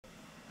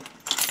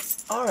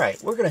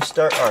Alright, we're going to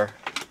start our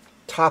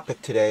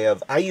topic today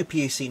of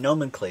IUPAC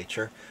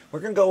Nomenclature. We're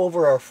going to go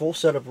over our full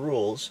set of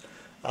rules.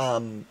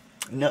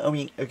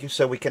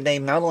 So we can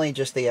name not only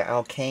just the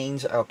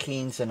alkanes,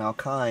 alkenes, and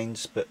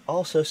alkynes, but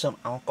also some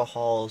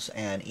alcohols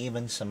and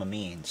even some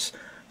amines.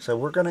 So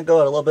we're going to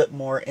go a little bit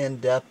more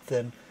in depth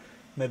than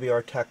maybe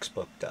our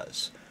textbook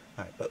does.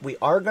 Alright, but we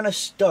are going to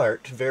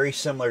start very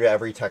similar to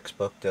every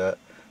textbook that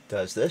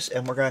does this,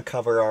 and we're going to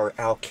cover our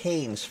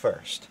alkanes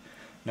first.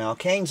 Now,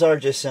 alkanes are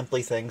just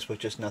simply things with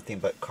just nothing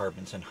but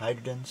carbons and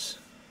hydrogens.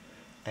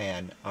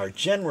 And our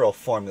general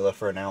formula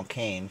for an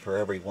alkane, for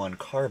every one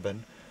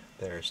carbon,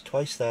 there's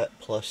twice that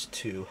plus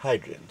 2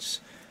 hydrogens.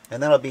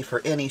 And that'll be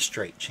for any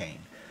straight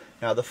chain.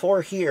 Now, the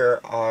 4 here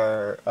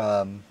are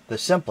the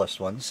simplest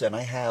ones, and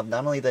I have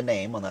not only the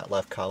name on that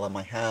left column,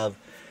 I have,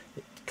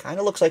 it kind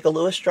of looks like a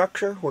Lewis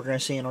structure. We're going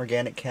to see in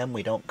organic chem,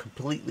 we don't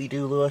completely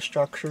do Lewis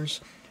structures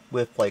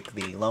with like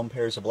the lone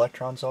pairs of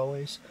electrons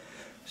always.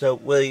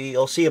 So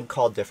you'll see them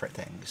called different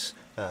things.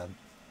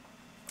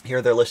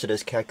 Here they're listed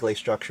as calculate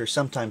structures.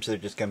 Sometimes they're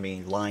just going to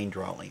be line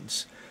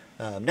drawings.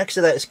 Next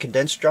to that is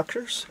condensed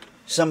structures.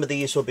 Some of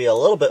these will be a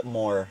little bit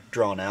more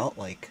drawn out,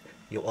 like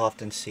you'll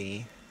often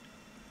see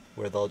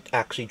where they'll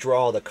actually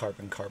draw the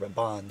carbon-carbon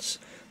bonds.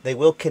 They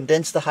will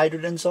condense the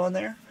hydrogens on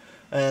there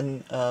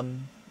and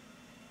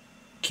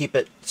keep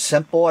it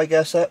simple, I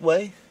guess, that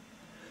way.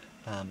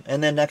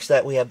 And then next to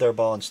that we have their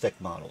ball and stick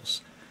models.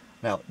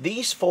 Now,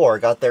 these 4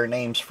 got their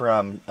names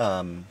from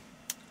how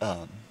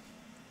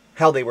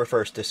they were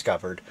first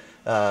discovered.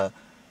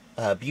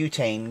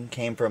 Butane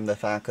came from the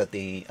fact that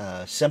the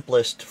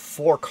simplest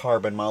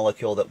 4-carbon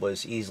molecule that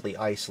was easily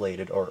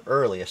isolated, or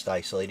earliest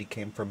isolated,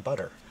 came from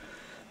butter.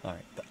 All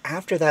right, but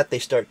after that they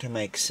start to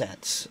make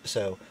sense.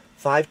 So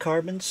 5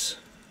 carbons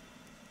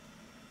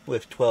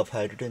with 12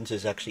 hydrogens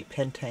is actually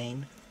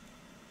pentane.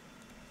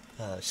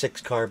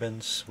 6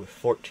 carbons with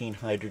 14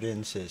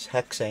 hydrogens is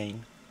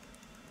hexane.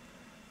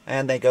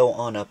 And they go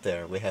on up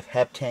there. We have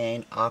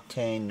heptane,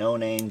 octane,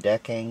 nonane,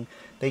 decane.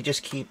 They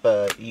just keep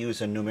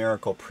using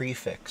numerical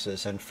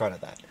prefixes in front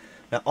of that.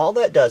 Now all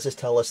that does is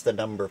tell us the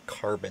number of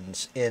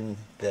carbons in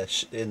the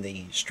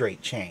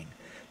straight chain.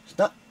 It's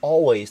not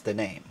always the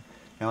name.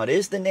 Now it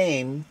is the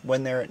name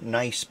when they're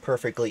nice,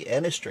 perfectly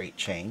in a straight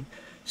chain.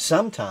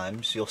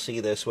 Sometimes you'll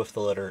see this with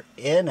the letter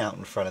N out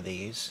in front of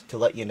these to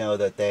let you know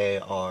that they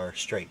are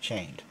straight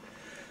chained.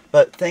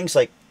 But things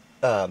like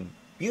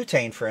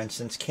butane, for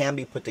instance, can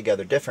be put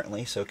together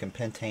differently, so can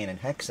pentane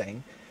and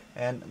hexane,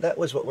 and that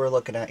was what we're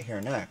looking at here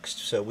next.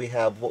 So we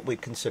have what we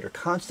consider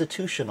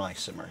constitutional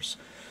isomers.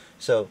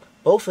 So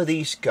both of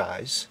these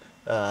guys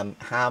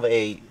have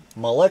a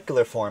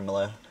molecular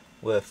formula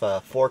with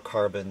 4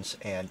 carbons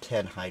and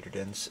 10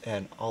 hydrogens,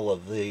 and all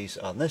of these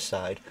on this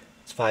side,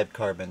 it's 5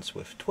 carbons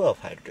with 12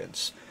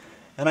 hydrogens.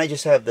 And I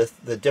just have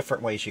the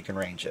different ways you can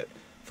range it.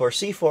 For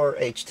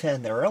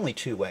C4H10, there are only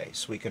 2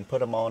 ways. We can put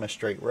them all in a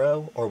straight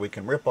row, or we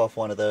can rip off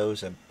one of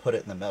those and put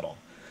it in the middle.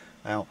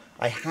 Now,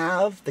 I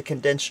have the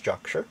condensed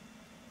structure.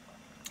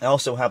 I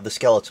also have the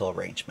skeletal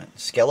arrangement.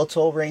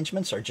 Skeletal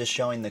arrangements are just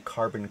showing the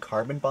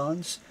carbon-carbon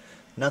bonds.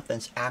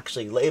 Nothing's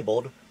actually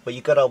labeled, but you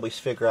got to always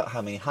figure out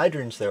how many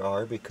hydrogens there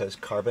are because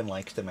carbon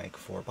likes to make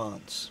 4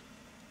 bonds.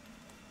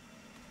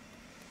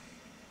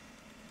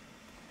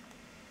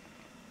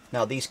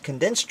 Now these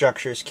condensed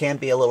structures can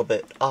be a little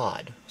bit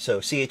odd.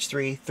 So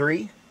CH3,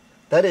 3,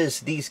 that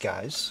is these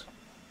guys.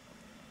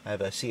 I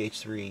have a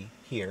CH3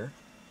 here.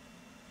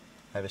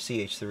 I have a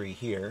CH3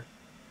 here.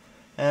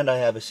 And I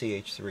have a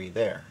CH3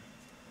 there.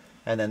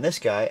 And then this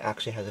guy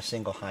actually has a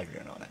single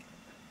hydrogen on it.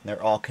 And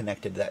they're all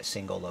connected to that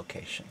single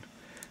location.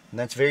 And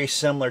that's very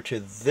similar to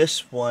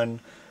this one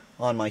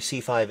on my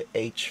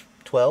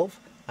C5H12.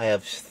 I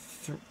have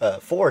 4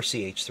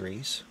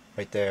 CH3s.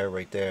 Right there,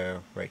 right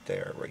there, right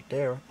there, right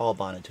there, all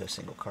bonded to a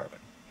single carbon.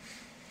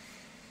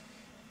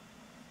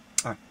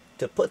 All right.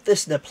 To put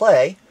this into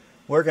play,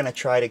 we're going to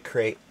try to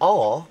create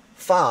all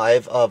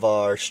 5 of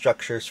our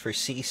structures for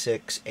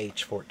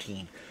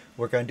C6H14.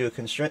 We're going to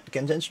do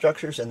condensed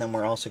structures, and then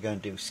we're also going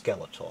to do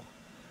skeletal.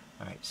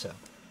 All right, so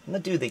I'm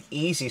going to do the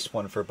easiest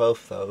one for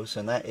both those,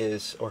 and that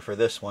is, or for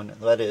this one,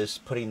 that is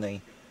putting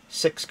the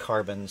 6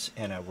 carbons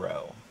in a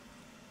row.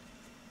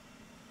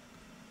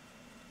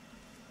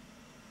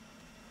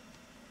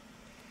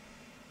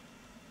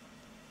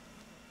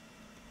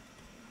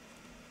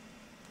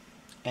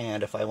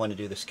 And if I want to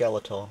do the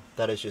skeletal,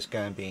 that is just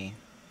going to be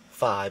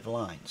 5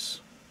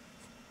 lines.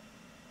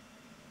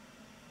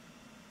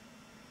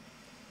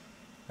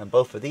 And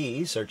both of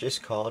these are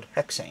just called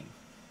hexane.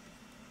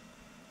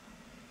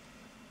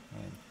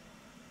 And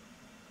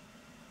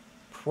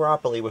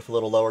properly with a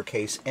little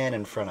lowercase n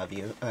in front of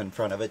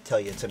it, tell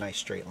you it's a nice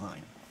straight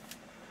line.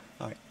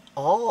 All right.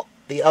 All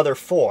the other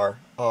 4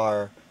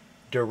 are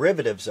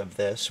derivatives of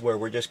this, where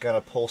we're just going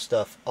to pull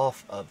stuff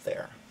off of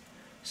there.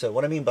 So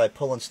what I mean by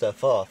pulling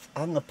stuff off,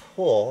 I'm going to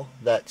pull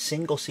that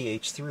single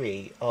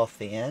CH3 off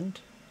the end,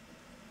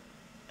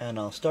 and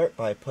I'll start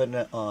by putting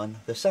it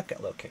on the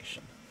second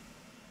location.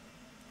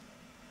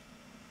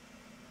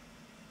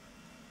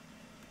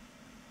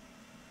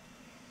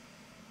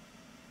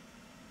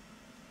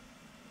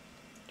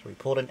 So we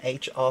pulled an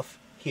H off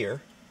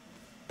here,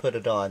 put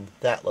it on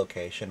that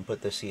location,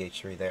 put the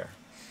CH3 there.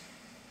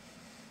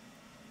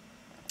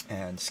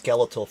 And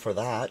skeletal for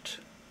that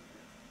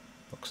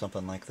looks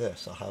something like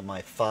this. I'll have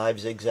my 5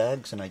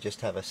 zigzags and I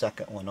just have a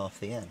second one off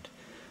the end.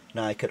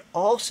 Now I could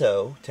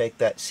also take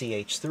that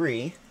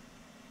CH3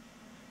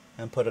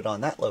 and put it on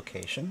that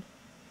location.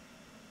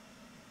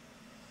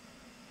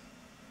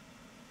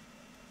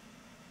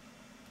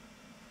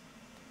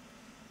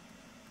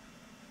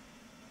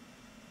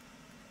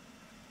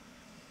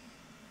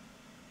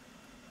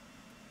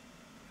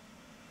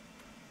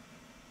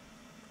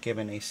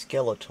 Given a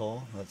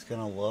skeletal that's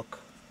going to look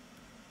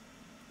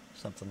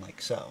something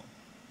like so.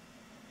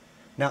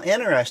 Now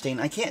interesting,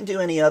 I can't do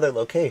any other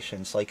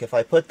locations. Like if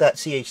I put that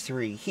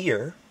CH3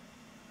 here,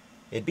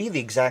 it'd be the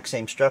exact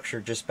same structure,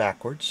 just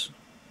backwards.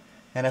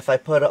 And if I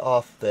put it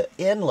off the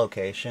N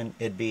location,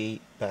 it'd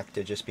be back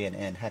to just be an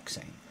N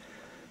hexane.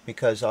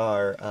 Because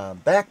our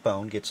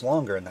backbone gets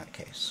longer in that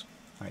case.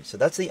 Alright, so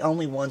that's the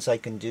only ones I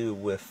can do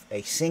with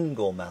a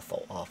single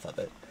methyl off of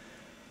it.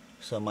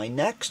 So my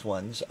next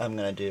ones I'm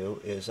going to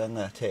do is I'm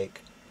going to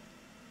take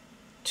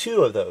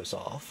 2 of those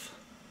off.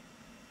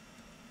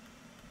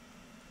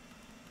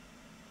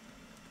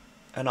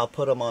 And I'll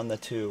put them on the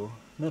 2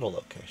 middle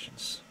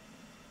locations.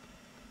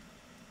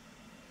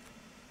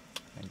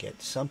 And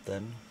get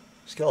something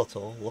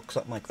skeletal, look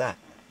something like that.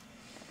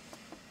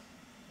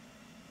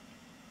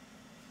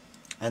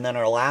 And then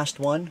our last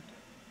one,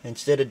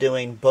 instead of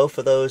doing both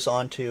of those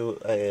onto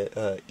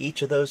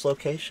each of those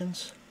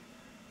locations,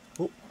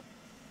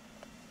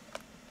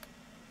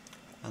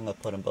 I'm going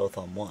to put them both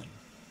on one.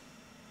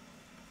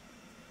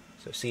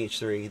 So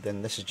CH3,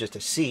 then this is just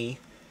a C,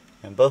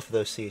 and both of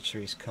those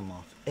CH3s come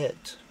off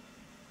it.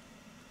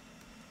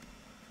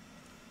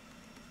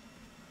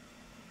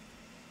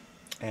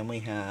 And we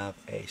have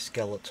a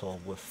skeletal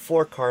with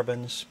 4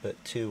 carbons,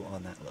 but 2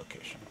 on that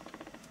location.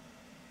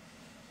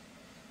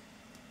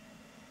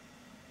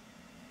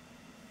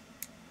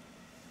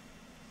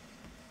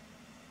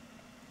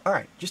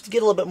 Alright, just to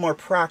get a little bit more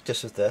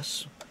practice with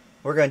this,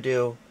 we're going to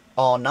do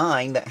all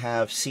 9 that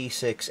have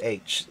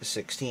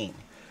C6H16.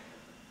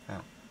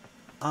 Now,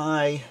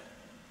 I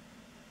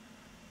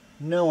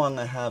know I'm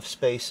going to have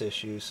space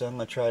issues, so I'm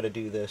going to try to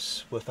do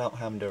this without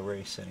having to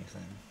erase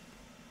anything.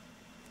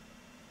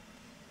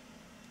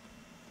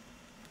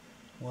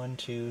 1,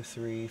 2,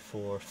 3,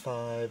 4,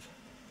 5,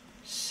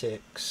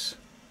 6,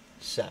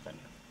 7.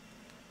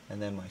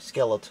 And then my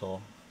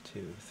skeletal,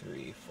 2,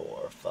 3,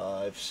 4,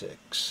 5,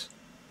 6,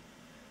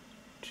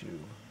 2,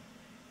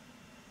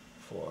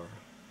 4,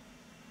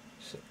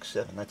 6,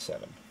 7. That's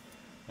 7.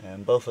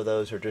 And both of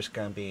those are just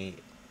going to be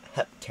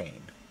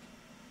heptane.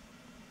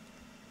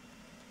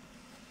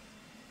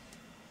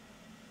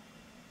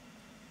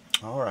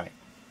 Alright.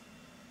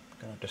 I'm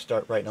going to have to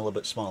start writing a little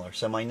bit smaller.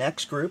 So my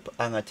next group,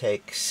 I'm going to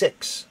take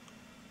 6.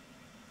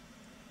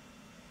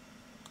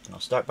 And I'll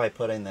start by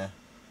putting the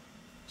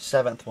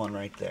 7th one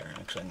right there.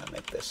 Actually, I'm going to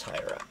make this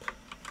higher up.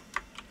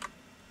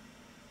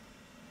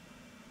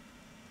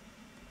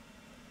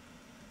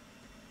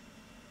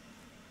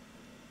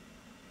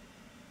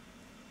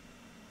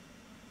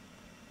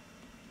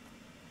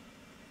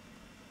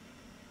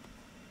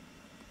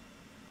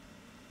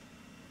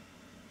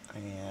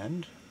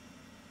 And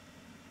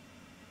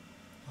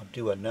I'll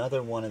do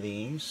another one of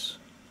these.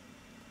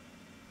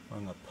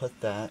 I'm going to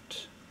put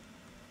that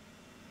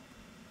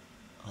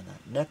on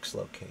that next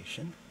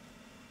location.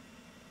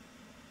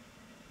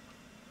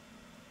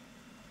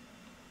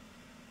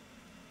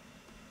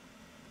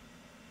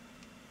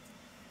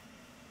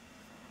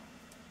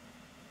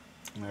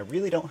 And I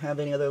really don't have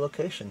any other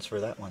locations for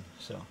that one,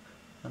 so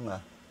I'm going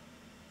to,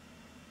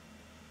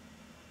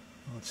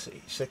 let's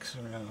see, 6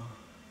 in a row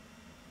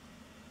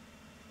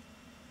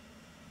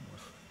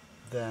with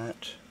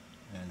that,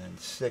 and then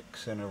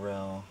 6 in a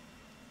row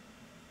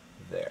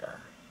there.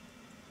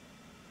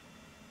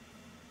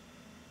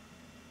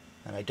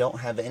 And I don't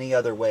have any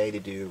other way to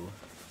do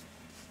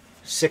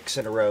 6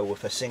 in a row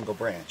with a single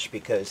branch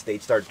because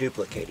they'd start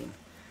duplicating.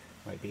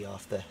 Might be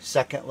off the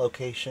 2nd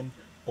location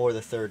or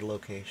the 3rd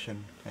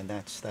location, and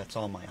that's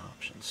all my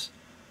options.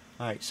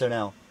 Alright, so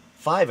now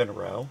 5 in a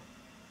row,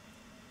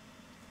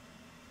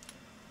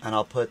 and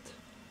I'll put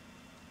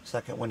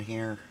 2nd one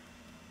here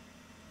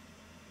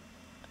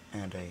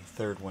and a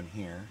 3rd one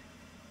here.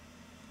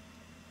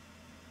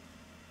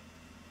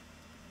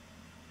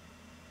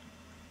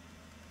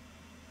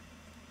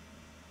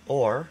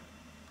 Or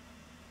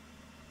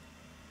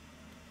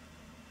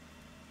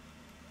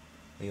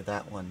leave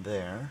that one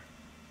there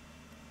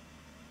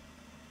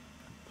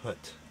and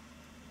put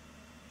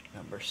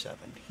number 7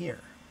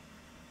 here.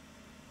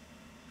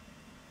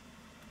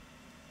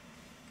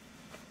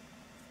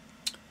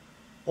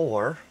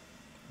 Or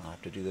I'll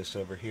have to do this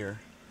over here.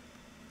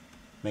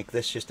 Make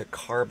this just a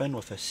carbon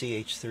with a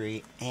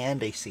CH3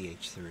 and a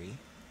CH3.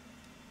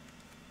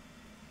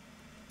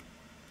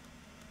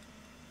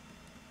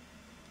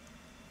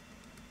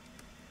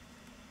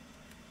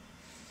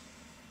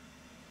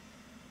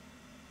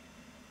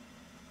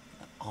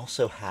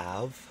 Also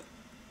have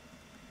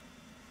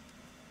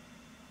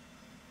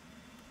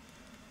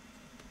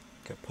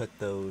Could put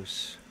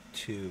those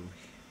two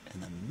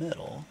in the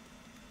middle.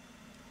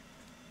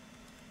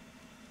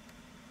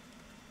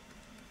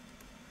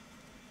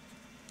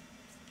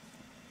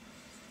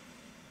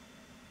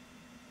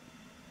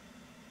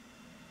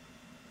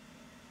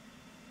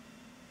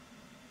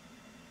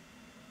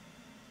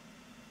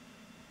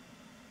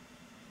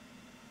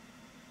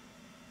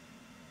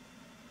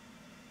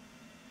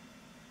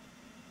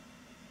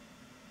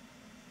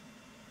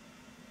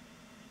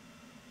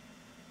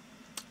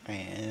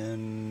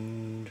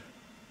 And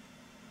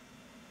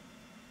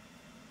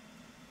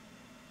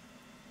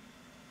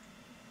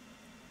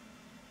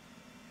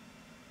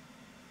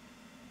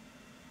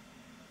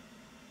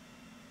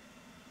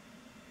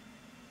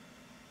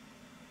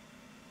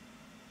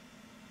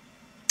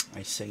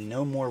I say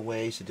no more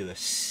ways to do a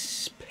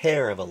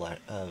pair of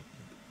the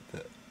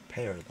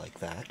pair like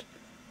that,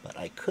 but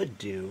I could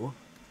do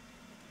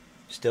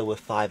still with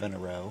 5 in a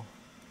row.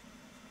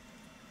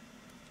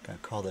 I'm going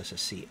to call this a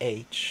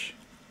CH.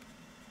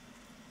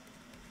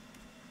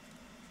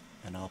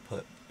 And I'll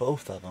put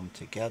both of them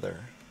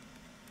together.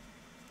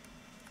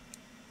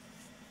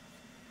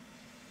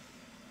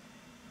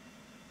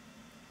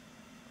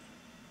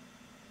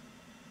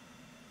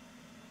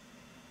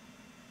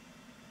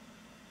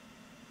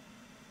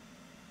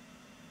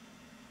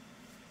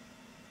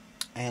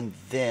 And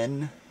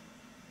then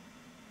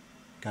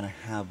I'm going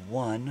to have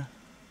one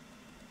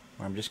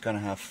where I'm just going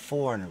to have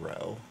 4 in a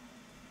row.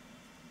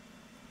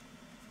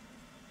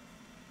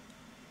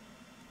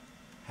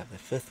 Have the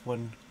 5th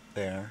one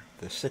there,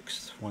 the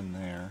 6th one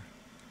there,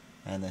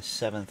 and the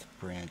 7th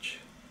branch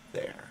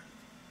there.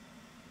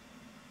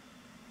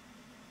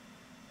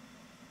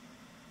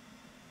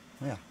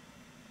 Yeah.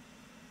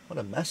 What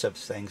a mess of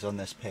things on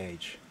this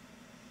page.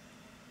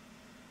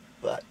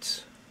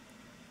 But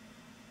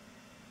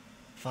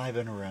 5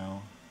 in a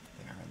row,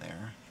 there and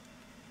there.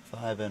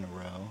 5 in a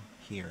row,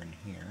 here and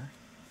here.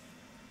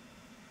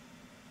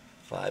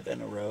 5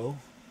 in a row,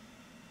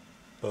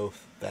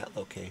 both that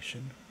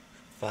location.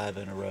 5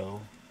 in a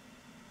row,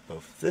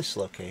 both this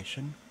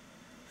location.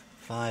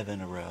 5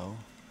 in a row,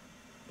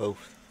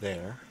 both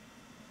there.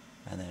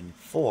 And then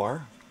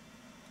 4,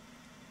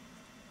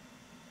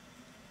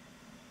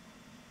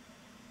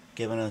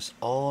 giving us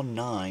all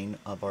 9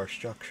 of our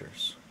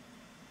structures.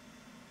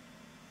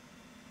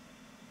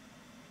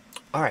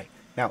 Alright,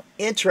 now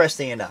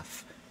interesting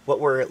enough, what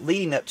we're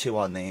leading up to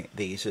on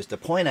these is to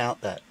point out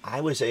that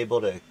I was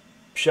able to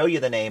show you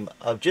the name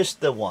of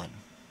just the one,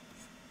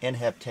 in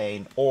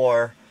heptane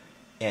or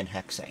in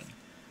hexane.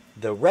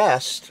 The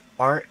rest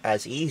aren't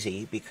as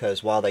easy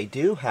because while they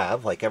do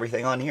have, like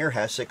everything on here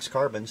has 6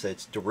 carbons,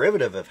 it's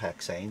derivative of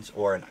hexanes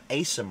or an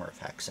isomer of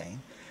hexane,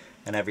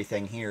 and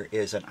everything here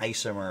is an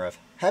isomer of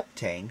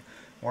heptane,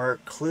 we're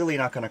clearly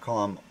not going to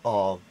call them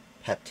all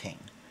heptane.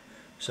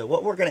 So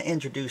what we're going to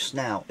introduce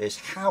now is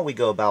how we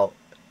go about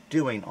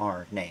doing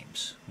our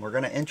names. We're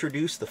going to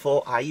introduce the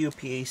full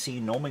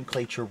IUPAC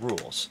nomenclature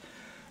rules.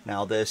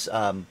 Now this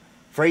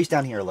phrase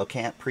down here,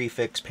 locant,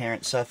 prefix,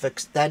 parent,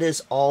 suffix, that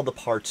is all the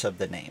parts of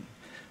the name.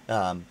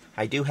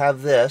 I do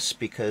have this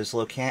because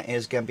locant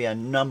is going to be a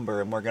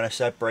number, and we're going to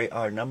separate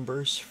our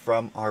numbers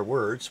from our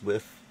words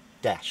with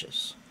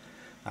dashes.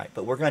 Alright,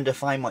 but we're going to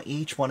define what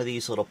each one of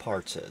these little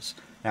parts is.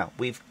 Now,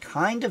 we've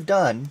kind of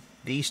done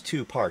these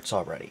 2 parts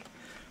already.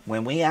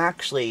 When we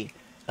actually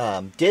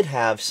did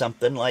have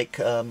something like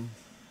that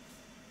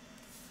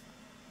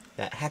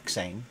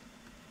hexane,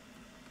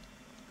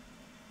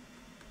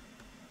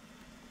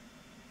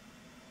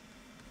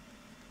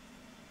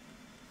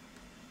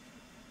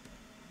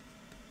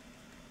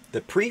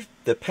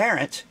 the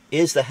parent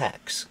is the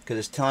hex, because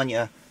it's telling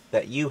you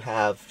that you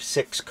have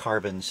 6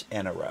 carbons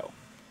in a row.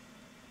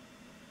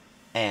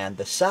 And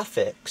the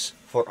suffix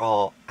for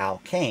all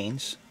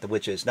alkanes,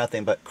 which is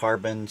nothing but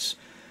carbons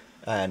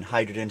and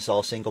hydrogens,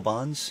 all single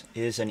bonds,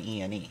 is an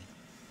E.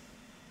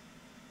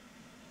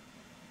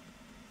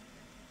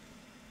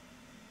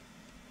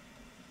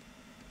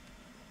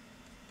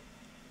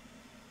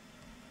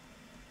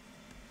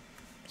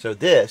 So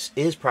this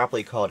is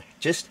properly called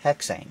just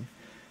hexane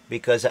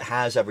because it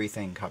has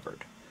everything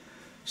covered.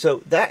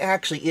 So that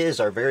actually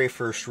is our very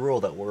first rule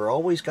that we're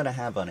always going to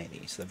have on any of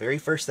these. The very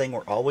first thing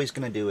we're always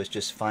going to do is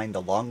just find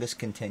the longest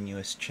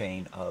continuous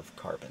chain of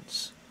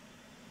carbons.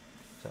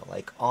 So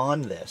like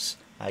on this,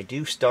 I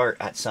do start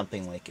at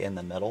something like in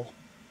the middle,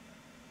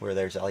 where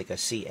there's like a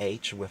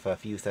CH with a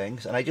few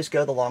things, and I just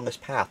go the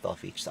longest path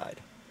off each side.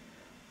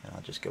 And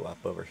I'll just go up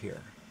over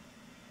here.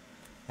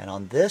 And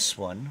on this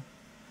one,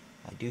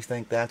 I do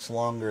think that's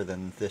longer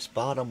than this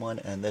bottom one,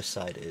 and this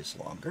side is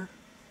longer.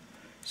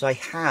 So I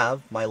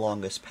have my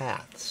longest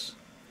paths.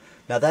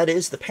 Now that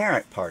is the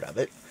parent part of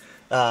it,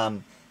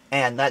 and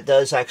that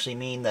does actually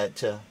mean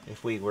that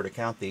if we were to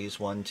count these,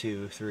 1,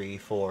 2, 3,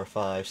 4,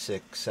 5,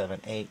 6,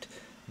 7, 8,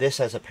 this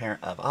has a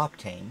parent of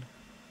octane,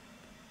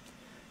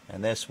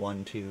 and this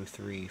 1, 2,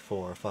 3,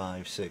 4,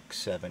 5, 6,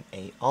 7,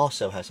 8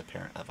 also has a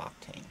parent of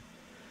octane.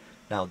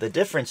 Now the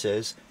difference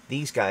is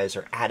these guys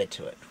are added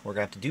to it. We're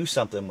going to have to do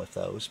something with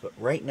those, but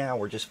right now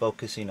we're just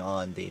focusing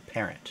on the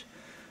parent.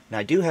 Now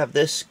I do have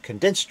this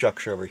condensed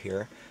structure over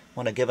here. I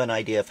want to give an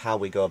idea of how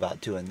we go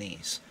about doing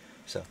these.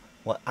 So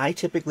what I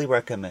typically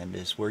recommend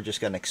is we're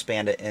just going to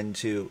expand it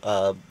into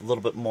a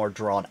little bit more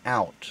drawn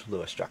out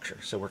Lewis structure.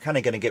 So we're kind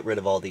of going to get rid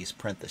of all these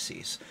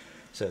parentheses.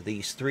 So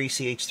these 3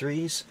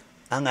 CH3s,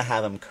 I'm going to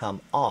have them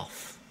come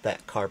off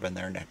that carbon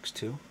they're next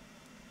to.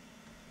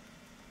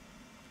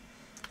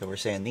 So we're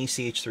saying these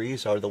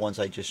CH3s are the ones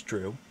I just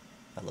drew.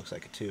 That looks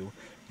like a 2.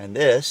 And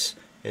this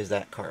is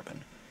that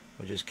carbon,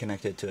 which is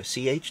connected to a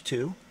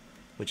CH2,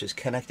 which is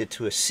connected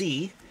to a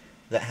C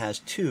that has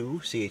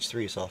 2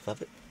 CH3s off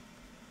of it.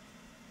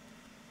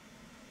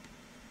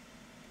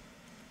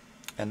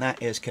 And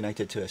that is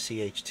connected to a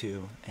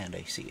CH2 and a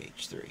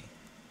CH3.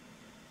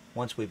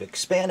 Once we've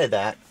expanded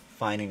that,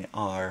 finding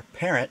our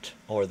parent,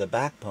 or the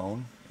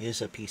backbone,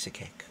 is a piece of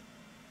cake.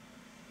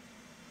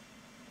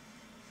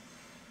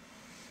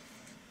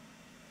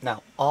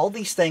 Now, all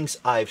these things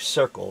I've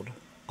circled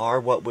are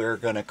what we're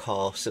going to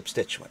call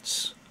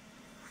substituents.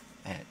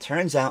 And it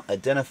turns out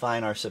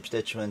identifying our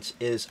substituents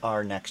is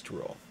our next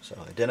rule. So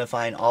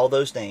identifying all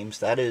those names,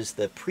 that is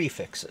the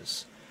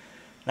prefixes.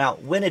 Now,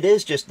 when it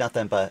is just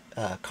nothing but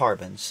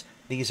carbons,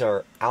 these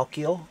are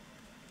alkyl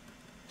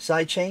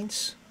side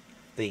chains.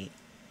 The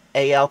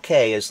ALK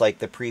is like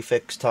the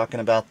prefix talking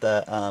about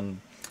the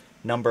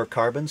number of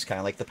carbons, kind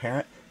of like the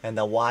parent, and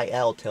the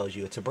YL tells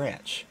you it's a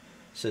branch.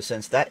 So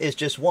since that is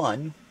just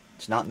one,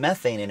 it's not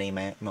methane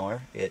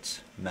anymore,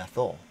 it's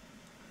methyl.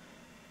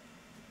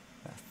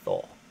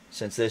 Methyl.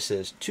 Since this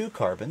is 2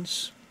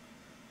 carbons,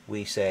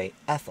 we say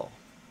ethyl.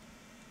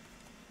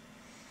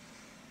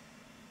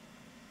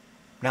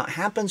 Now it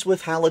happens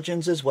with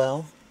halogens as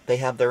well. They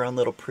have their own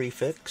little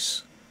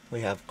prefix.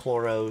 We have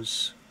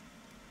chloros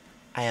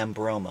and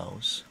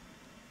bromos.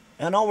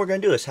 And all we're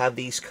going to do is have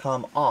these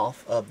come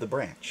off of the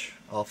branch,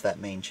 off that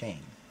main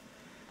chain.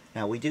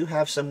 Now we do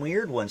have some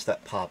weird ones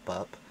that pop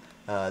up,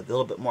 a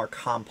little bit more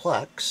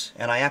complex,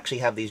 and I actually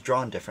have these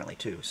drawn differently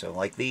too. So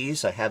like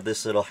these, I have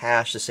this little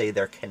hash to say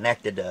they're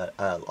connected to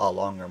a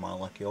longer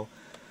molecule.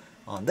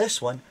 On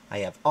this one, I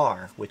have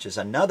R, which is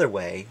another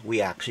way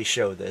we actually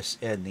show this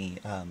in the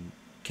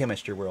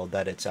chemistry world,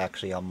 that it's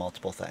actually on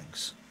multiple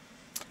things.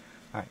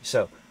 Alright,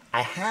 so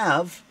I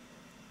have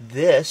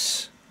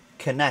this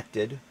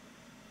connected,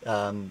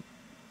 and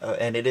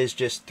it is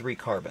just 3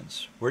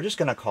 carbons. We're just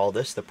going to call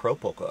this the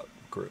propyl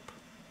group,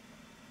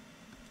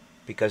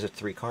 because it's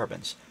 3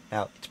 carbons.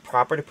 Now, it's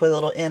proper to put a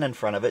little N in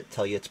front of it,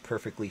 tell you it's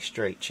perfectly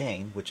straight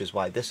chain, which is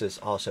why this is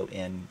also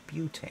in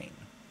butane,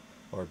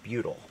 or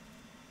butyl.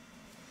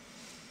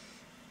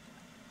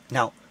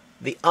 Now,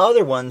 the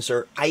other ones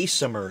are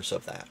isomers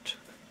of that.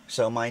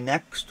 So my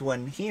next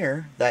one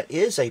here, that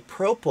is a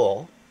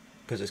propyl,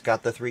 because it's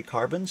got the 3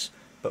 carbons,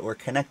 but we're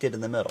connected in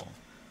the middle.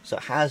 So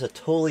it has a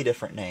totally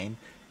different name.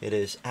 It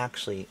is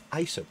actually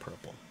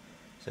isopropyl.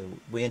 So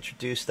we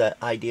introduced that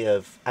idea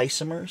of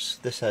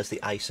isomers. This has the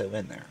iso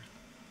in there.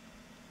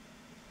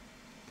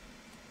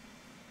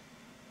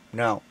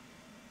 Now,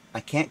 I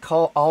can't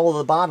call all of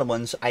the bottom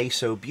ones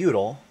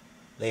isobutyl.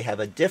 They have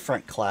a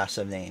different class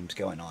of names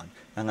going on.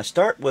 I'm going to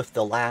start with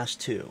the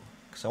last 2,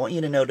 because I want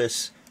you to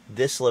notice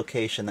this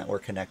location that we're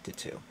connected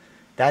to.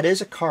 That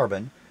is a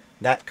carbon.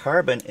 That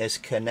carbon is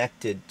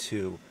connected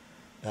to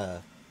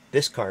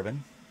this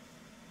carbon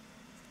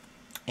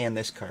and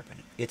this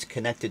carbon. It's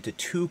connected to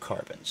 2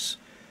 carbons.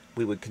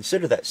 We would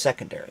consider that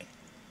secondary.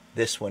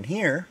 This one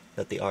here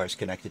that the R is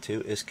connected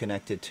to is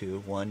connected to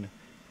 1,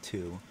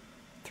 2,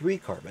 3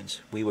 carbons.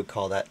 We would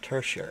call that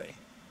tertiary,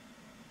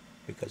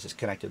 because it's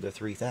connected to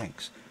 3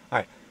 things. All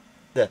right,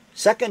 the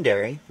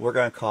secondary we're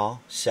going to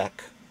call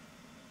sec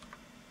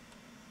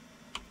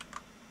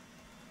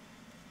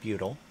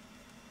butyl,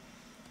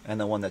 and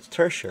the one that's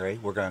tertiary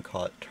we're going to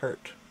call it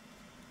tert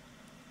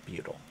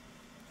butyl.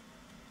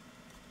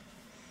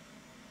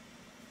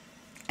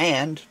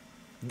 And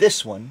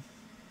this one,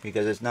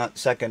 because it's not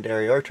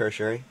secondary or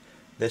tertiary,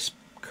 this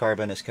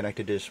carbon is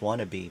connected to this one,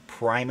 it'd be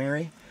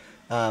primary.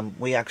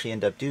 We actually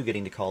end up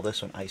getting to call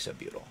this one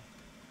isobutyl.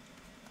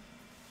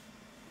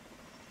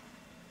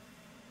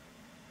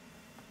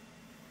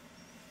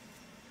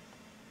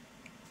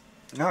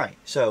 Alright,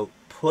 so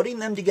putting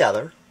them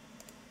together,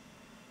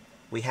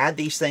 we had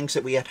these things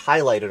that we had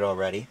highlighted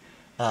already.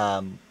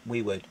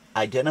 We would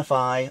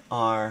identify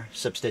our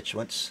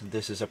substituents.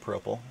 This is a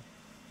propyl.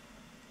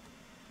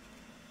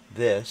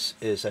 This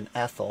is an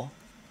ethyl.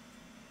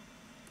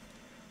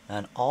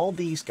 And all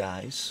these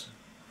guys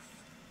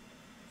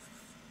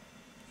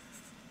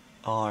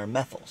are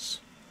methyls.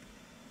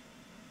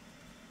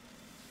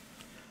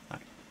 All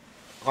right.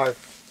 Our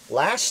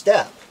last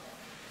step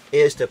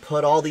is to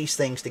put all these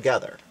things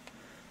together.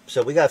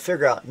 So we got to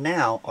figure out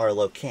now our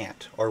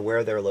locant, or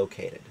where they're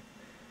located.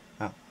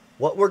 Now,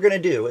 what we're going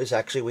to do is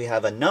actually we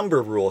have a number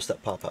of rules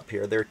that pop up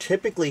here. They're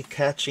typically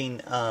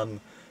catching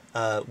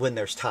when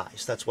there's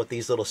ties. That's what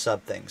these little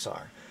sub things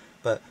are.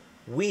 But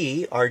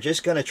we are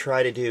just going to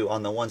try to do,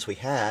 on the ones we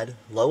had,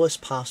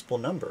 lowest possible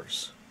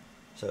numbers.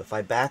 So if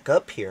I back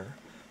up here,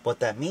 what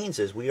that means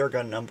is we are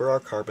going to number our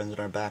carbons in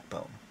our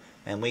backbone.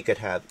 And we could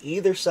have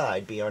either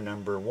side be our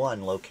number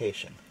 1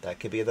 location. That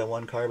could be the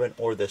 1 carbon,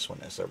 or this one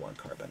is their 1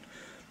 carbon.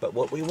 But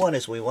what we want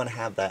is we want to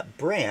have that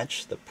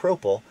branch, the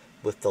propyl,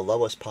 with the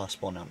lowest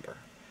possible number.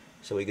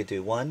 So we could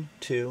do 1,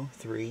 2,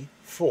 3,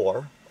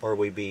 4, or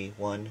we'd be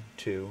 1,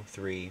 2,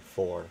 3,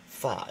 4,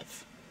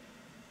 5.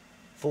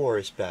 4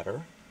 is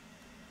better.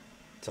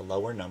 It's a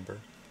lower number.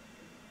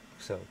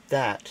 So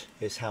that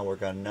is how we're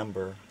going to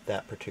number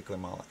that particular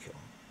molecule.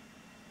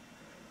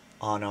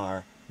 On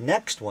our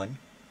next one,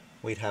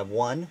 we'd have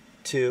 1,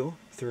 2,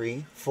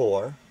 3,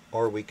 4,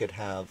 or we could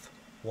have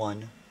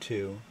 1,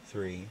 2,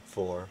 3,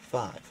 4,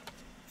 5.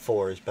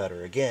 4 is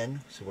better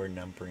again, so we're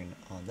numbering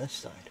on this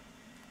side.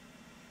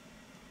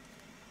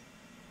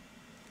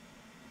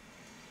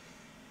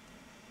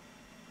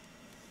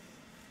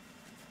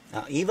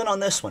 Now, even on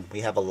this one,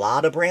 we have a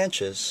lot of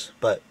branches,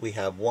 but we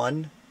have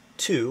 1,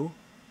 2,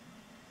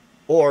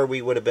 or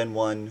we would have been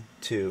 1,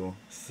 2,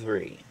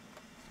 3.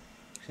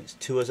 Since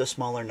 2 is a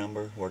smaller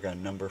number, we're going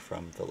to number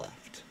from the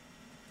left.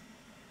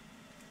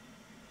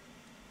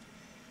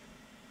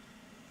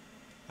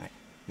 All right.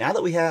 Now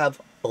that we have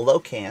a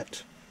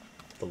locant,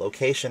 the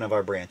location of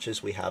our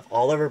branches, we have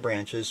all of our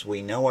branches,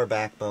 we know our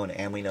backbone,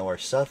 and we know our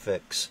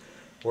suffix,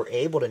 we're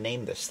able to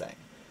name this thing.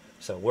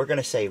 So we're going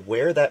to say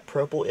where that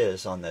propyl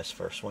is on this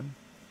first one.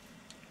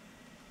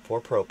 For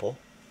propyl,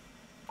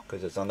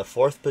 because it's on the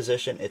 4th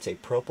position, it's a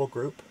propyl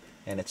group,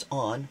 and it's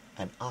on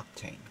an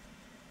octane.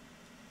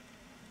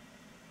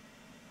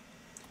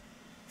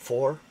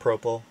 4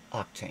 propyl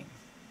octane.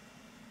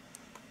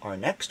 Our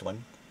next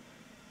one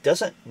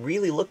doesn't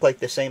really look like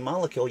the same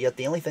molecule, yet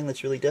the only thing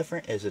that's really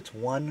different is it's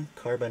 1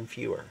 carbon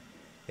fewer.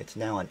 It's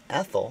now an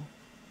ethyl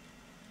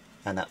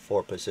on that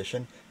 4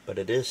 position, but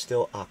it is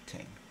still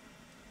octane.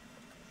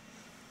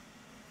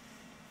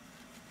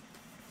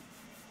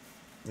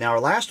 Now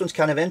our last one's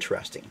kind of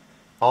interesting.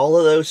 All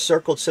of those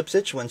circled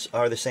substituents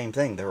are the same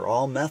thing. They're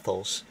all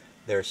methyls.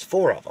 There's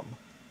 4 of them.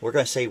 We're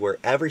going to say where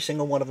every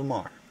single one of them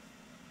are.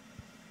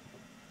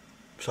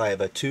 So I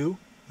have a 2,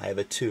 I have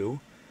a 2,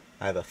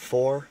 I have a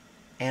 4,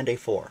 and a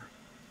 4,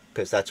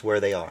 because that's where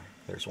they are.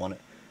 There's one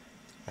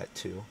at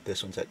 2,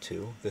 this one's at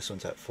 2, this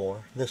one's at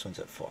 4, this one's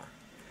at 4.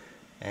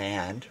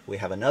 And we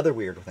have another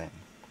weird thing.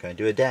 I'm going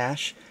to do a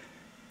dash.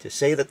 To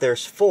say that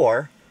there's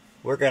 4,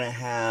 we're going to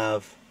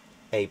have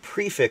a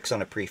prefix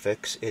on a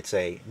prefix. It's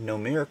a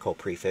numerical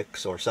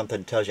prefix, or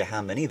something that tells you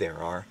how many there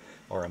are,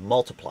 or a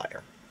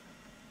multiplier.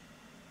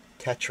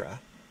 Tetra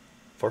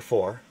for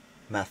 4,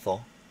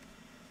 methyl,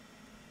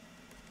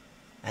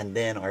 and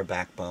then our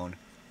backbone,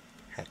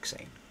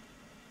 hexane.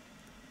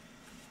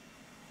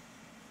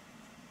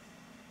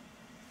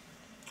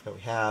 So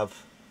we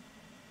have,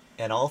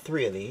 in all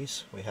 3 of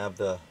these, we have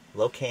the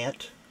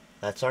locant,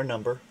 that's our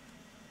number.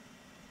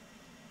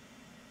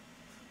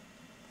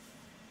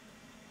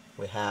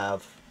 We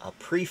have a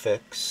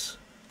prefix,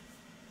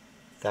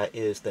 that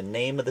is the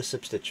name of the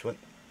substituent.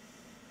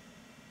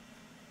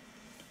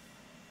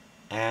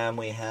 And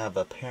we have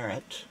a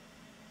parent,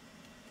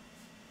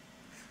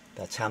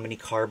 that's how many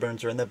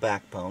carbons are in the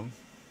backbone.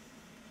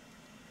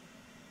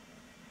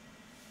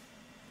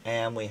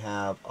 And we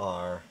have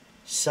our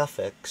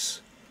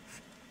suffix,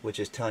 which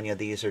is telling you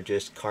these are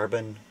just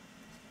carbon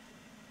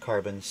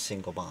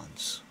single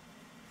bonds.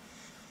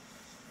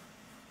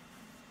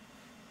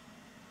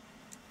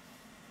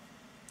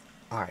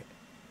 Alright,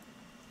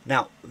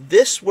 now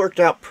this worked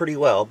out pretty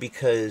well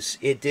because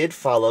it did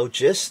follow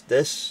just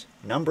this,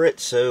 number it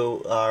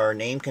so our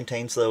name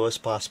contains the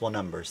lowest possible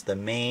numbers, the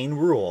main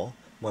rule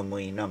when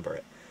we number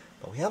it.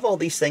 But we have all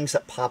these things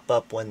that pop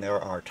up when there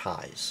are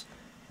ties.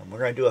 And we're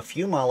going to do a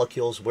few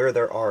molecules where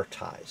there are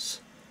ties.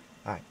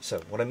 Alright,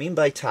 so what I mean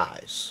by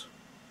ties,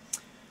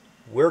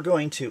 we're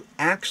going to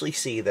actually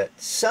see that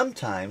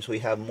sometimes we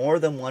have more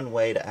than one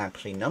way to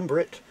actually number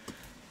it,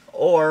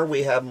 or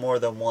we have more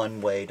than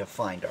one way to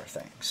find our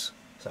things.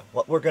 So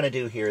what we're going to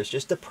do here is,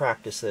 just to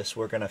practice this,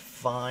 we're going to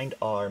find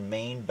our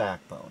main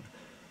backbone.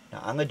 Now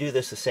I'm going to do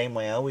this the same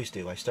way I always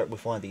do. I start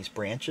with one of these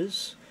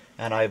branches,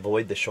 and I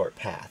avoid the short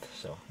path.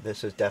 So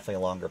this is definitely a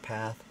longer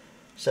path.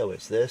 So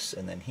is this,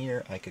 and then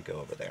here I could go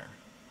over there.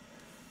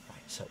 All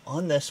right, so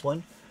on this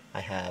one, I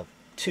have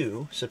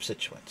 2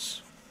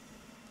 substituents.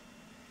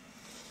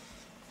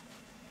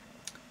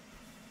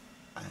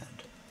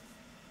 And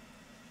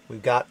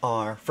we've got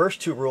our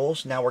first 2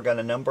 rules. Now we're going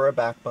to number a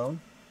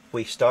backbone.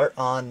 We start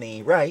on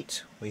the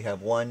right. We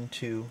have 1,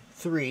 2,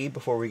 3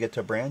 before we get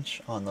to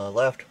branch. On the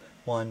left,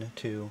 1,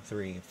 2,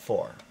 3,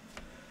 4.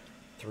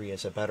 3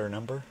 is a better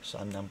number, so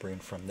I'm numbering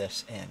from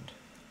this end.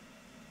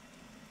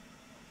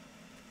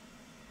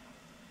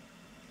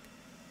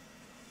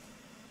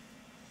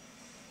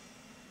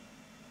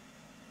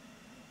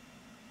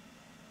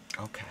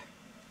 Okay.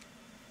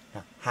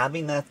 Now,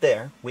 having that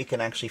there, we can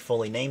actually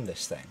fully name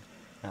this thing.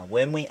 Now,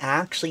 when we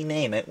actually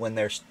name it, when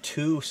there's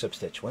 2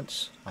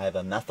 substituents, I have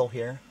a methyl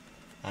here,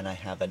 and I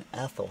have an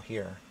ethyl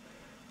here,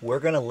 we're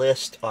going to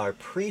list our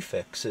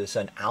prefixes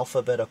in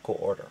alphabetical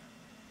order.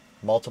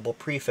 Multiple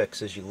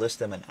prefixes, you list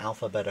them in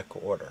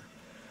alphabetical order.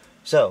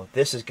 So,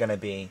 this is going to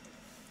be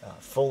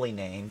fully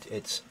named.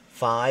 It's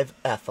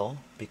 5-ethyl,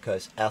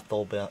 because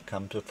ethyl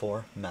comes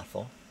before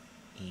methyl.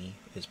 E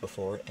is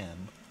before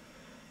M.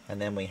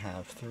 And then we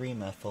have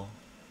 3-methyl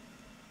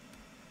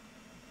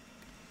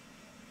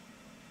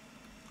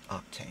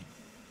octane.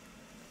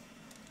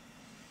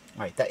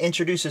 All right, that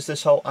introduces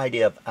this whole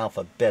idea of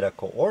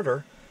alphabetical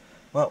order.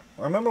 Well,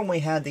 remember when we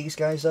had these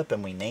guys up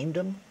and we named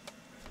them?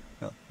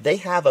 Well, they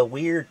have a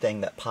weird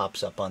thing that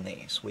pops up on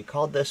these. We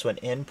called this one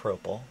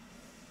N-propyl.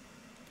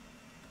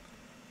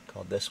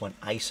 Called this one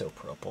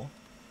isopropyl.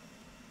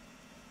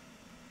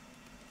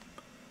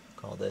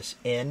 Call this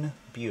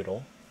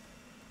N-butyl.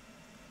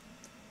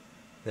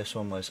 This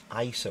one was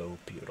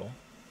isobutyl.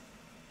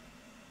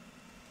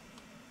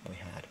 We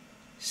had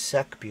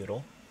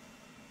sec-butyl.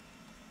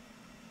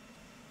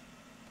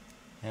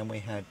 And we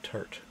had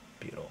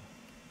tert-butyl.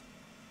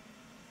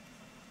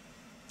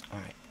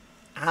 Alright.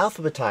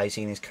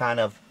 Alphabetizing is kind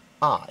of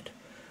odd.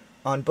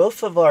 On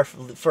both of our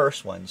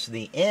first ones,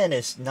 the N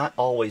is not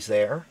always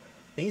there.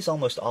 These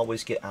almost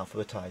always get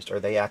alphabetized, or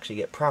they actually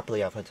get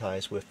properly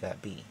alphabetized with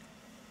that B.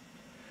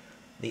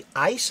 The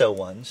iso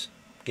ones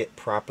get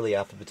properly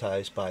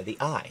alphabetized by the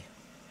I.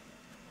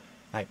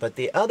 Alright, but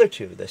the other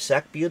two, the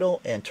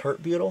sec-butyl and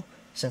tert-butyl,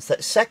 since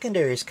that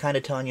secondary is kind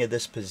of telling you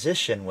this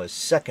position was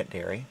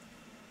secondary,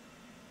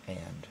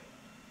 and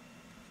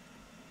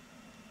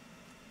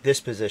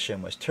this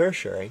position was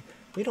tertiary,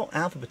 we don't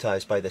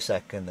alphabetize by the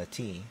sec and the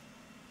T,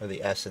 or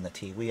the S and the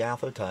T. We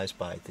alphabetize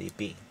by the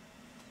B.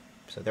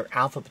 So they're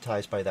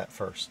alphabetized by that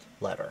first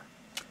letter.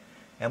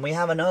 And we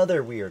have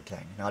another weird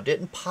thing. Now, it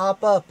didn't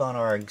pop up on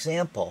our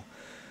example,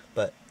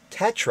 but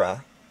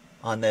tetra,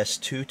 on this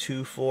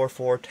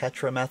 2244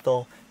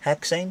 tetramethyl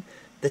hexane,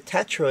 the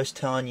tetra is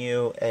telling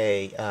you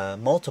a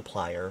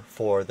multiplier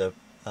for the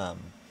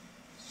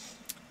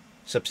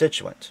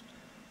substituent.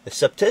 The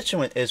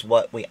substituent is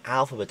what we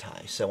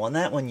alphabetize. So on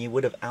that one, you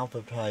would have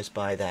alphabetized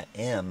by that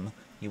M.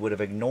 You would have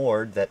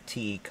ignored that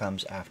T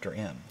comes after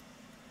M.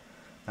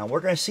 Now we're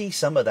going to see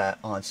some of that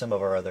on some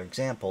of our other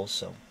examples,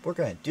 so we're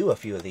going to do a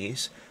few of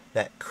these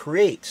that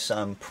create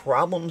some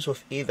problems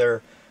with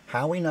either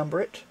how we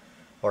number it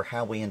or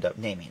how we end up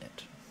naming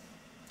it.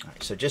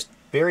 Alright, so just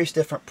various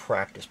different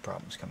practice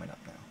problems coming up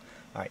now.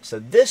 Alright, so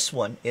this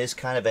one is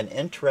kind of an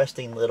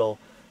interesting little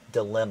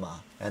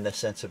dilemma in the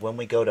sense of when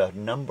we go to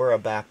number a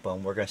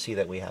backbone, we're going to see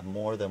that we have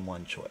more than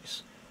one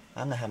choice.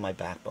 I'm going to have my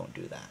backbone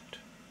do that.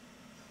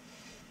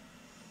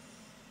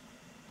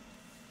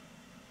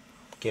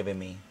 Giving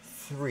me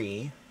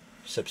 3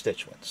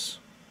 substituents.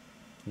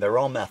 They're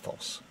all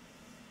methyls.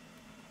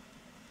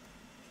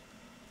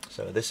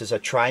 So this is a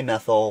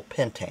trimethyl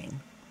pentane,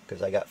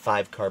 because I got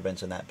 5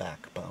 carbons in that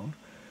backbone.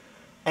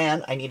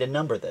 And I need to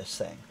number this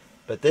thing.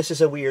 But this is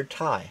a weird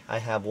tie. I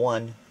have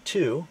 1,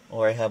 2,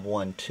 or I have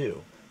 1,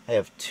 2. I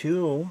have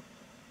 2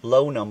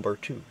 low number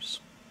 2s.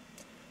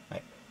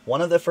 Right.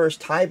 One of the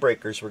first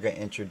tiebreakers we're going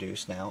to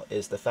introduce now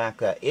is the fact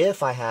that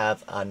if I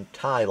have a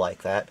tie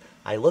like that,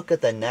 I look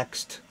at the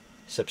next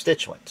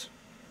substituent.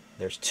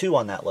 There's 2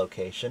 on that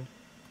location.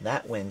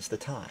 That wins the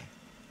tie.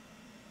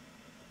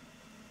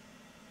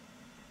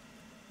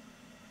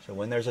 So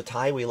when there's a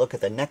tie, we look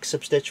at the next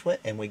substituent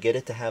and we get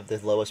it to have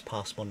the lowest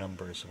possible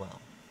number as well.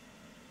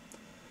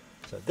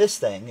 So this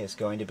thing is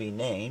going to be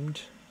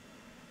named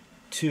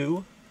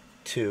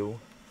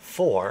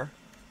 2,2,4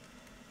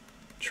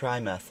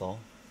 trimethyl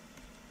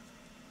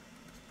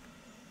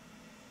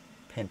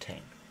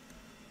pentane.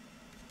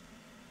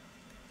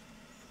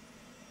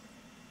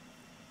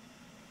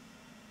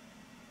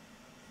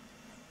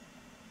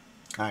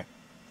 All right,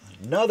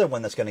 another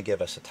one that's going to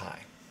give us a tie.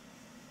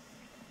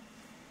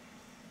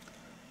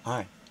 All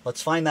right,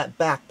 let's find that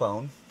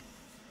backbone.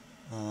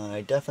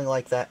 I definitely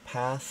like that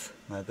path.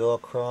 I go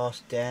across,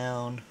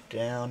 down,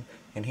 down,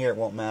 and here it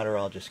won't matter.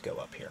 I'll just go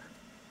up here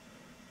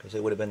because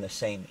it would have been the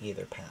same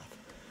either path.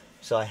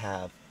 So I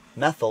have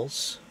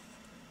methyls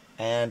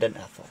and an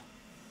ethyl.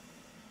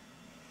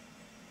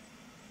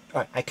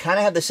 All right, I kind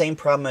of have the same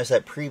problem as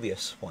that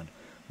previous one.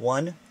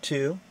 1,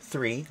 2,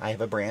 3, I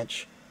have a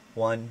branch.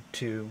 1,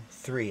 2,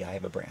 3, I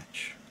have a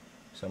branch.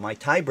 So my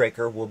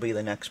tiebreaker will be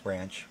the next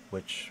branch,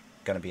 which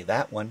is going to be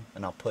that one,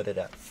 and I'll put it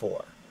at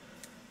 4.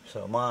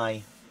 So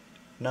my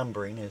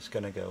numbering is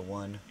going to go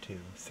 1, 2,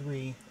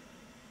 3,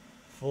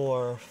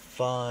 4,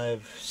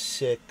 5,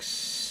 6,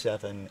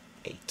 7,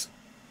 8.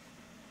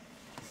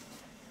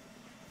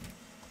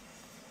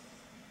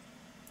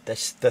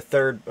 This, the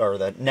third, or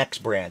the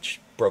next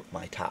branch broke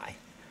my tie.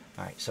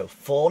 All right, so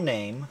full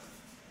name,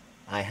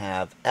 I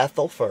have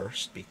ethyl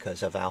first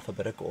because of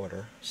alphabetical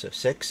order. So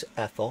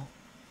 6-ethyl,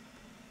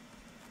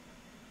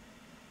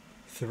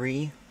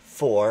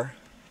 3,4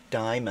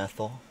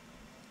 dimethyl,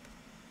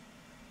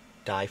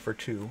 di for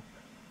 2,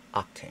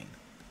 octane.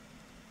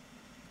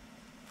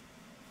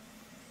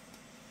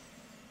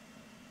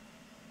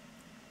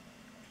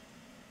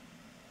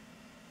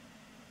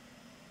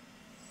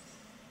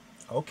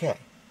 Okay,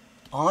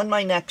 on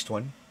my next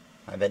one,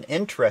 I have an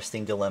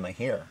interesting dilemma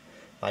here.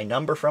 If I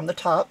number from the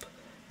top,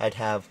 I'd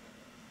have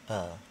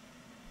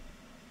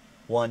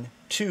 1,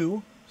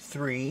 2,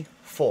 3,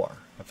 4.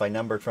 If I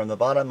numbered from the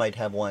bottom, I'd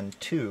have 1,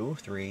 2,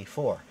 3,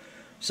 4.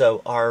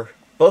 So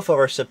both of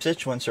our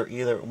substituents are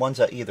one's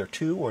at either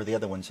 2 or the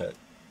other one's at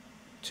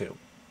 2.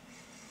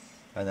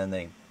 And then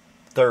the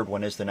third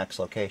one is the next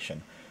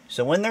location.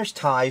 So when there's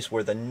ties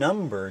where the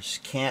numbers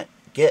can't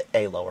get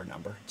a lower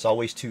number, it's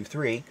always 2,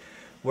 3,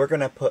 we're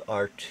going to put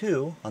our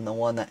 2 on the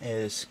one that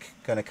is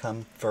going to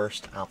come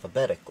first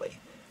alphabetically.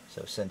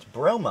 So since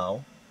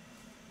bromo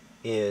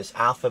is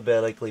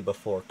alphabetically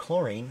before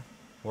chlorine,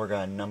 we're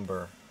going to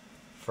number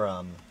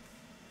from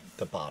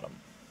the bottom.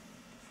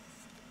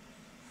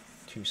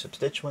 2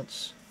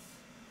 substituents,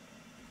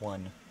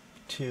 1,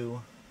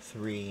 2,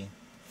 3,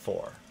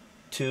 4.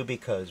 2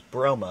 because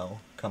bromo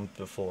comes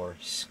before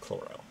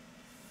chloro.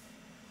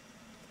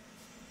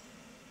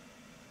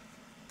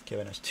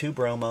 Giving us 2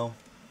 bromo,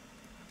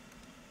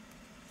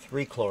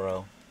 3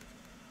 chloro,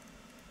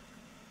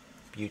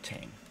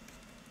 butane.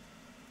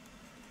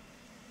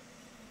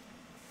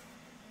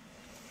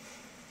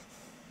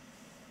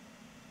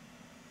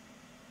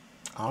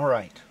 All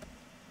right,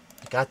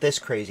 I got this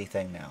crazy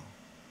thing now.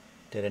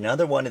 Did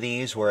another one of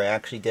these where I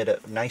actually did a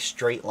nice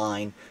straight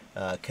line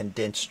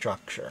condensed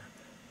structure.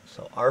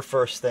 So our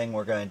first thing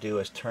we're going to do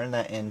is turn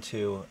that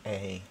into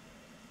a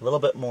little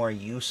bit more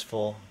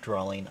useful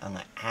drawing. I'm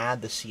going to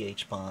add the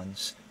CH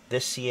bonds.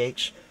 This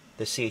CH,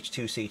 the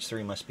CH2,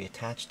 CH3 must be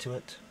attached to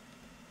it.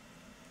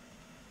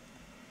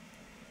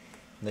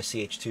 And the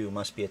CH2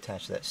 must be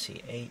attached to that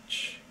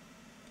CH.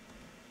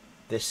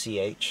 This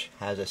CH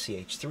has a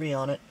CH3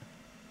 on it.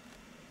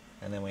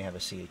 And then we have a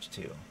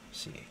CH2,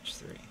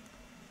 CH3.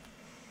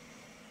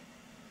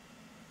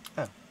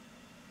 Oh,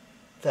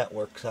 that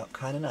works out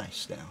kind of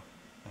nice now.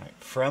 All right,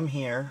 from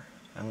here,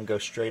 I'm going to go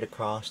straight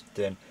across.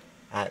 Then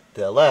at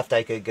the left,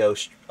 I could go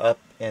up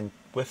and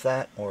with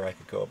that, or I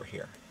could go over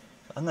here.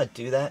 So I'm going to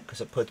do that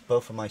because it puts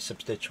both of my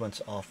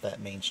substituents off that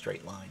main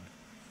straight line.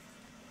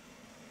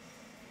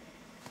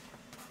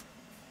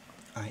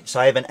 All right, so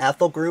I have an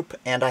ethyl group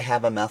and I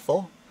have a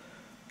methyl.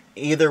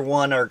 Either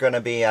one are going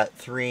to be at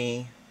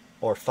 3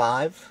 or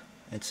 5.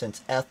 And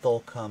since ethyl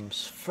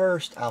comes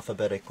first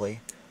alphabetically,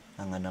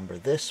 I'm going to number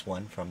this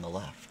one from the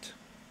left.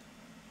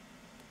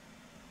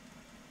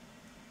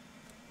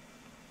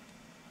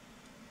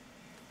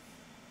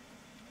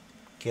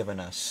 Giving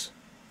us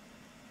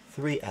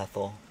 3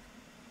 ethyl,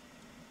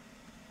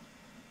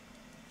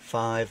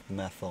 5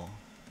 methyl,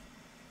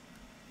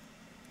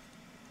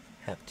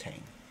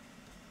 heptane.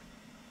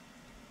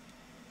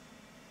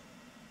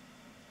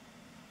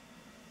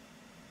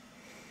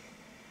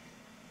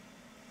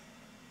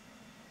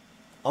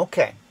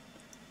 Okay,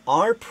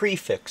 our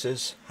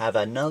prefixes have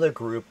another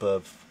group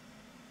of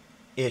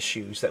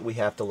issues that we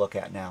have to look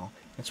at now.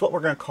 It's what we're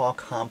going to call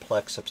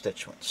complex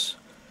substituents.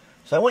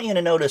 So I want you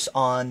to notice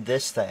on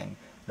this thing,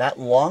 that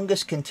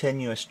longest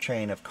continuous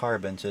chain of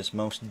carbons is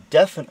most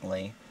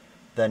definitely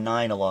the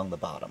 9 along the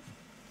bottom.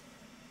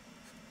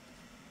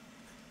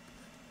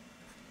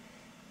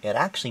 It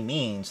actually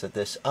means that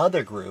this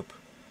other group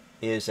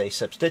is a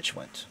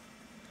substituent.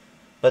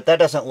 But that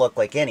doesn't look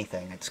like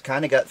anything. It's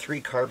kind of got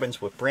 3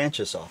 carbons with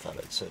branches off of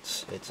it. So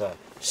it's a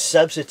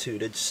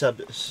substituted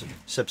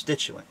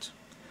substituent.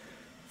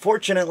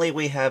 Fortunately,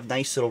 we have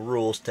nice little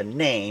rules to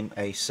name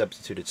a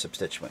substituted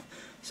substituent.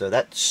 So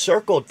that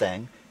circled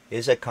thing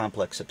is a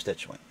complex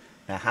substituent.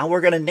 Now how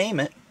we're going to name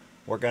it,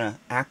 we're going to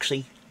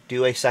actually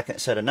do a second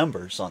set of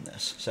numbers on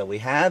this. So we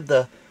have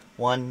the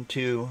 1,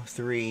 2,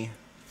 3,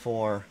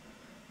 4,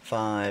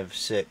 5,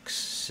 6,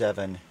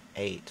 7,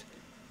 8,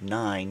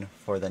 9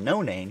 for the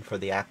nonane, for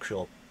the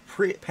actual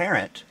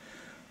parent,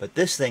 but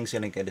this thing's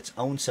going to get its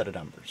own set of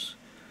numbers.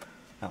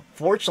 Now,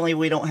 fortunately,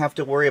 we don't have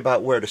to worry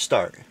about where to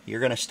start.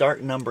 You're going to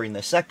start numbering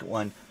the second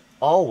one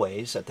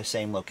always at the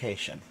same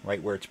location,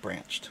 right where it's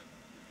branched.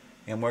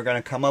 And we're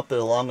going to come up with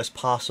the longest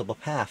possible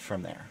path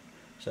from there.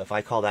 So if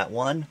I call that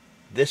 1,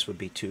 this would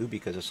be 2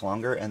 because it's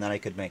longer, and then I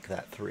could make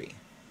that 3.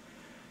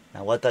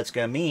 Now what that's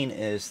going to mean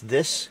is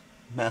this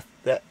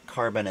that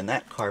carbon and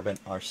that carbon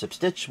are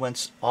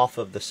substituents off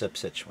of the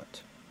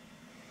substituent.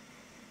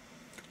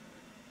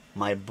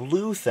 My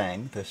blue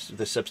thing,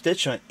 the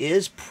substituent,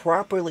 is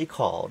properly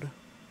called,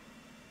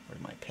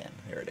 where's my pen?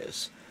 Here it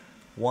is,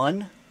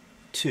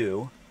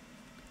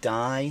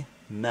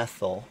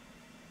 1,2-dimethyl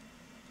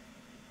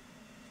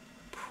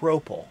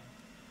propyl.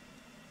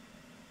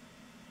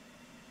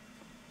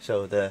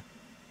 So the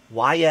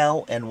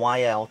YL and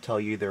YL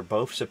tell you they're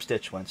both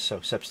substituents,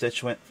 so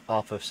substituent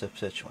off of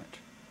substituent.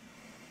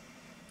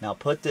 Now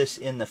put this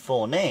in the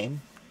full name,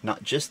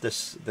 not just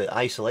the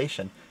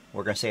isolation.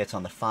 We're going to say it's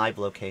on the 5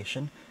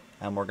 location,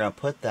 and we're going to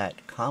put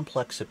that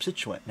complex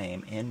substituent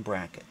name in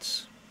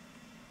brackets.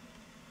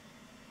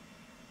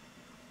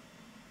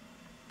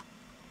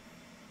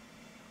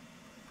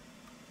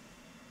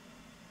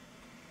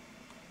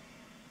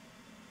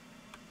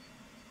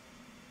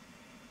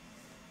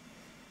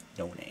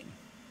 No name.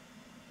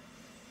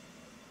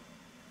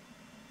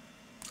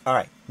 All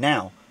right,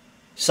 now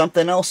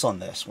something else on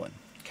this one.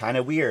 Kind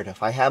of weird.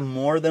 If I have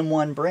more than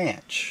one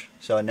branch,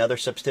 so another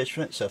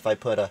substituent. So if I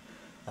put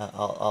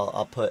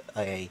I'll put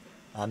a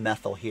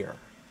methyl here.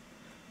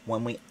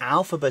 when we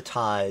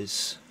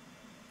alphabetize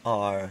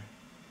our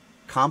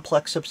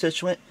complex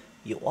substituent,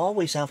 you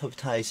always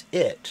alphabetize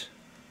it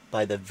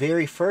by the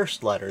very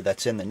first letter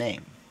that's in the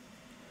name.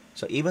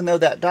 So even though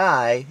that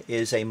di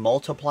is a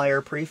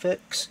multiplier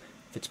prefix,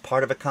 if it's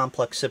part of a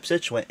complex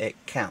substituent, it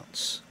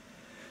counts.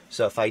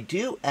 So if I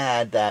do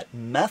add that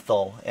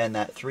methyl in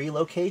that 3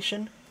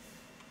 location,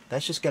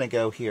 that's just going to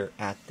go here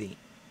at the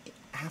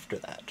after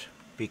that,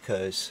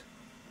 because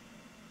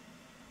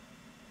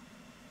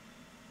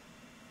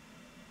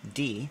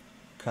D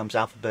comes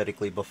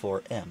alphabetically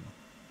before M.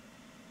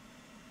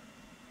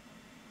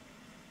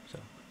 So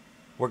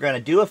we're going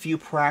to do a few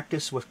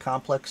practice with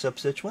complex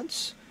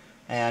substituents,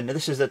 and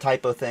this is the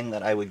type of thing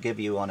that I would give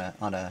you on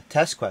a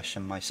test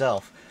question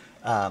myself.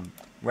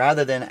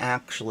 Rather than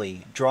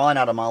actually drawing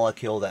out a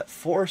molecule that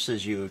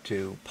forces you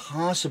to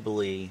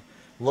possibly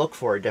look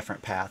for a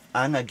different path,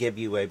 I'm going to give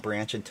you a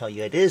branch and tell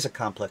you it is a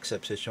complex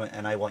substituent,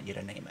 and I want you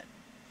to name it.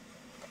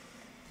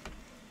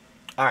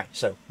 Alright,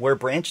 so we're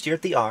branched here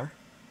at the R.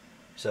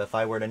 So if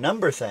I were to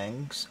number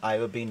things, I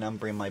would be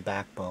numbering my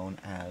backbone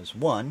as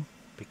 1,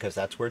 because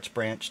that's where it's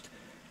branched,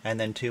 and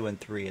then 2 and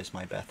 3 is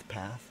my best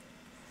path.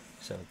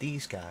 So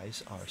these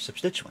guys are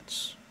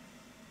substituents.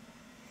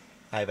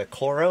 I have a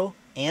chloro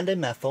and a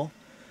methyl,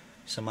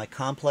 so my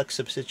complex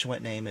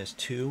substituent name is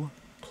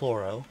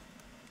 2-chloro,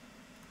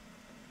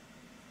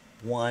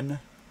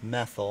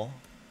 1-methyl,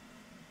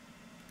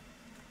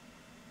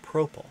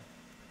 propyl.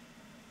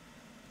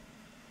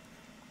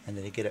 And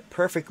then to get it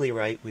perfectly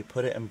right, we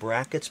put it in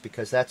brackets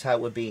because that's how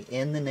it would be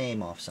in the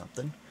name of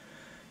something.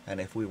 And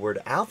if we were to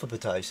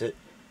alphabetize it,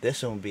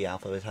 this one would be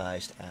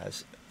alphabetized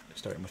as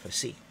starting with a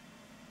C.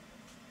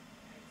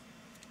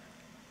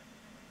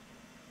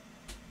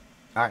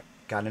 Alright,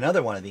 got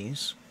another one of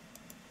these.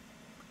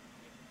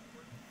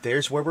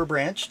 There's where we're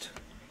branched.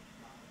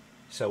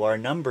 So our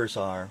numbers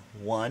are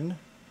 1,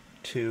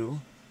 2,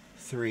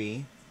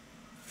 3,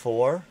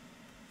 4,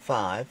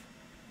 5,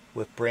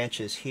 with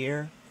branches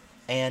here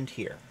and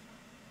here.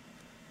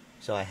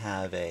 So I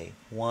have a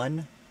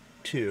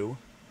 1,2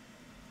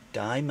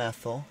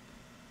 dimethyl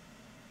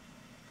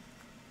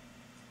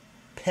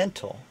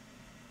pentyl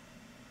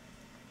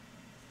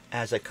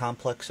as a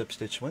complex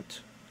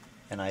substituent,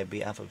 and I'd be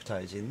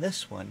alphabetizing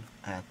this one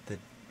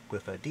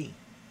with a D.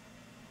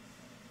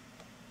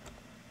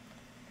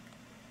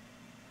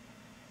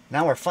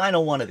 Now our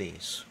final one of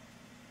these.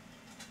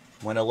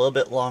 Went a little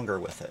bit longer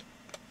with it,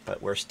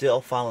 but we're still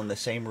following the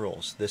same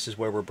rules. This is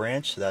where we're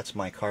branched, so that's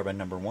my carbon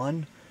number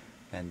 1,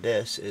 and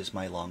this is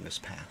my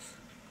longest path,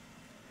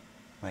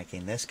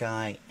 making this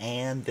guy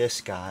and this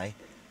guy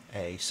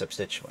a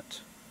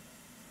substituent.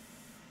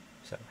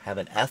 So have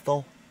an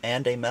ethyl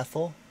and a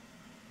methyl.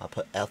 I'll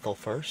put ethyl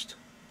first.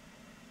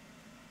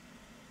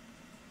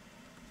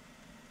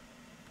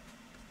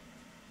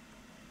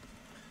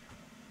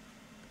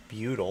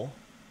 Butyl,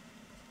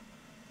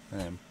 and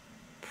then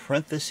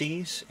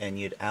parentheses, and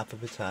you'd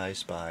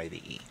alphabetize by the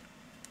E.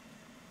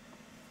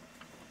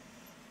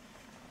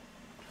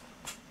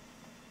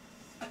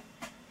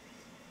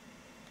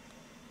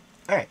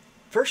 Alright,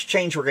 first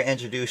change we're going to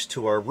introduce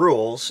to our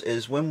rules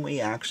is when we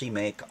actually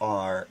make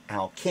our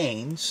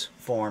alkanes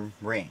form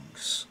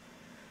rings.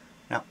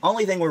 Now,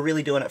 only thing we're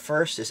really doing at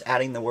first is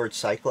adding the word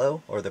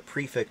cyclo, or the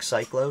prefix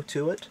cyclo,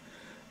 to it.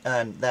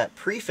 And that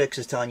prefix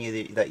is telling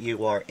you that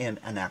you are in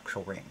an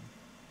actual ring.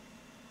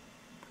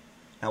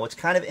 Now what's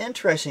kind of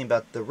interesting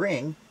about the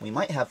ring, we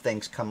might have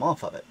things come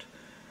off of it.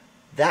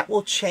 That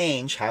will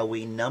change how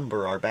we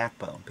number our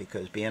backbone,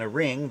 because being a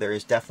ring, there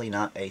is definitely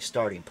not a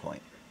starting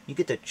point. You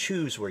get to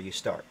choose where you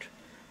start.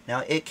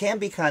 Now it can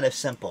be kind of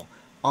simple.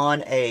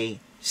 On a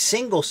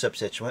single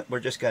substituent, we're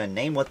just going to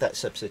name what that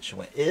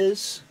substituent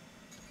is,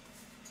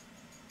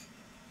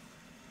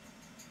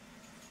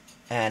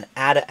 and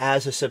add it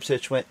as a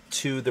substituent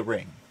to the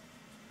ring.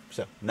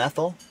 So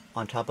methyl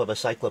on top of a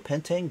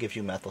cyclopentane gives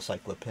you methyl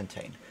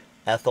cyclopentane.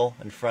 Ethyl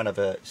in front of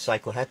a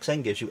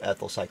cyclohexane gives you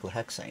ethyl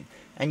cyclohexane.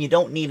 And you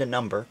don't need a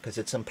number because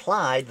it's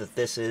implied that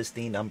this is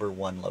the number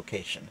 1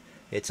 location.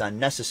 It's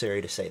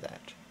unnecessary to say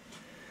that.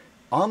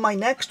 On my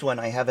next one,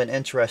 I have an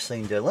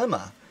interesting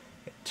dilemma.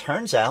 It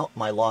turns out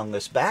my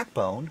longest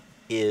backbone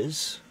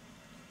is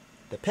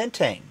the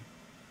pentane.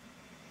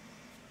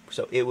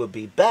 So it would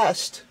be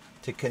best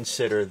to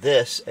consider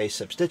this a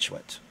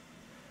substituent.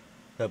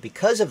 So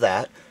because of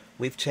that,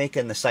 we've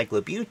taken the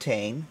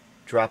cyclobutane,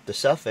 dropped the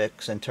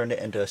suffix, and turned it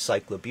into a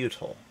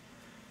cyclobutyl.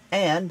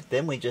 And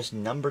then we just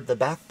numbered the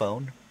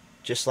backbone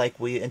just like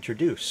we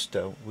introduced.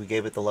 So we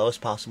gave it the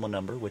lowest possible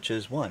number, which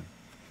is 1,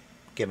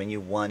 giving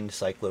you 1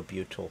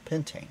 cyclobutyl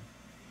pentane.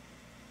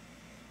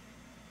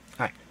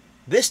 Alright,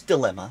 this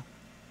dilemma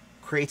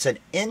creates an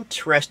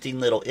interesting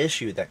little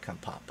issue that can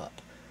pop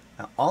up.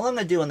 Now all I'm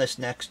going to do on this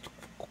next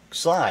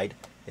slide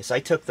is I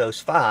took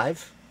those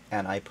 5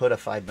 and I put a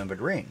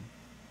 5-membered ring.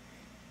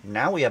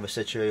 Now we have a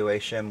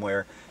situation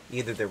where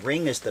either the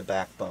ring is the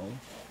backbone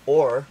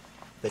or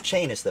the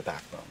chain is the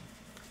backbone.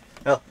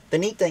 Now the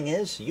neat thing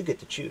is you get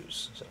to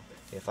choose. So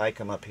if I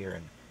come up here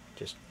and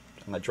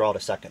I'm going to draw it a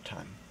second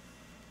time.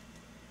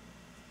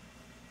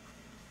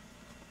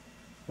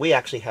 we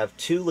actually have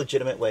two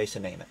legitimate ways to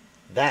name it.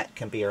 That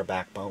can be our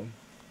backbone,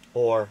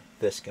 or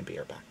this can be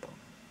our backbone.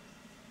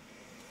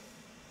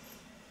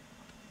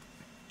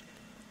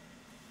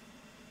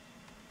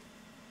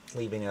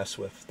 Leaving us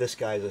with this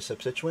guy as a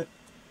substituent,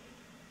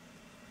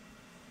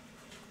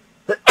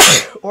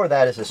 or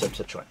that as a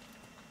substituent.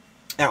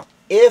 Now,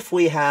 if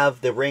we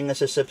have the ring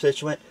as a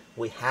substituent,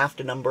 we have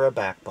to number a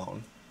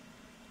backbone.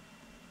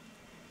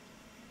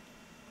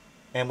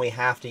 And we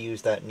have to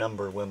use that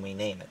number when we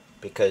name it,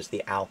 because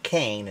the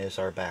alkane is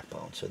our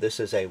backbone. So this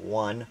is a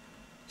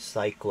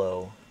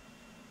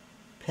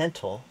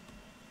 1-cyclopentyl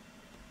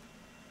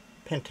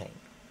pentane.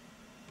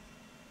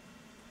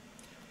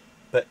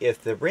 But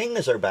if the ring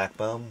is our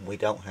backbone, we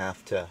don't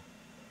have to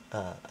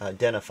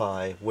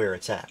identify where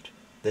it's at.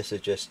 This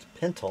is just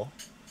pentyl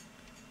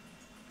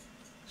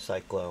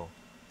cyclopentane,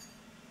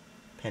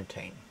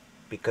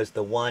 because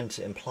the 1's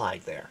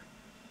implied there.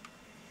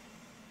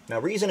 Now,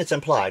 reason it's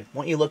implied,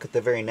 why don't you look at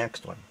the very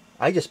next one?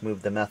 I just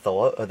moved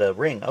the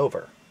ring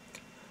over.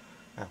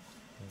 Now,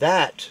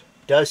 that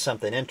does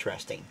something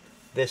interesting.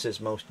 This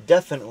is most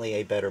definitely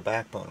a better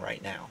backbone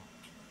right now.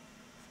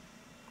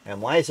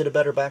 And why is it a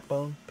better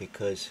backbone?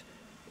 Because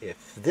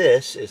if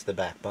this is the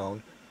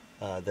backbone,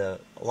 the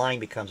line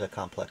becomes a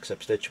complex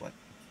substituent.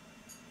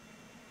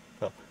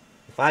 So,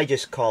 if I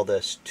just call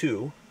this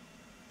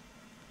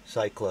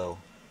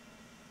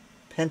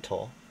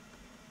 2-cyclopentyl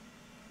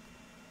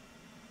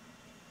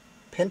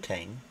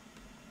pentane,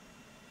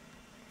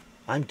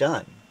 I'm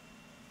done.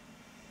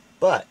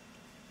 But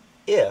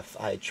if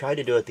I try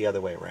to do it the other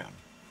way around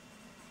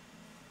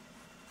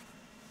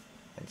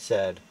and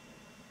said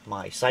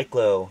my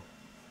cyclopentane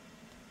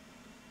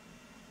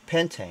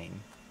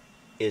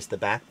is the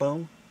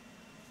backbone,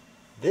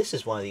 this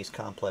is one of these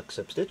complex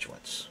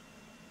substituents.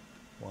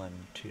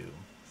 1, 2,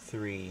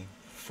 3,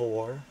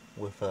 4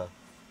 with a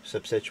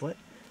substituent.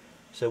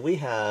 So we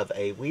have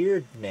a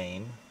weird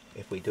name,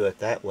 if we do it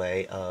that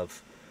way,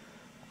 of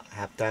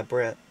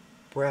heptabrackets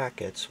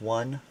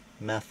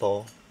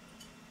 1-methyl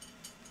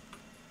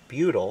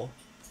butyl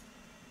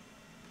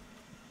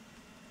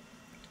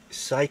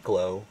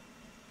cyclopentane.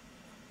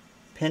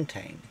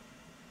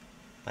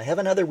 I have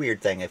another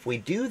weird thing. If we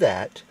do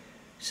that,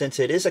 since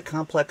it is a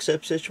complex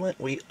substituent,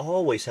 we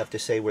always have to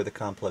say where the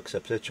complex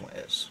substituent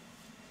is.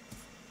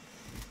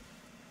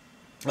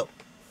 Oh,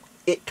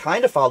 it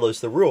kind of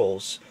follows the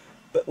rules,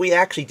 but we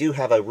actually do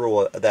have a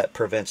rule that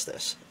prevents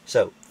this.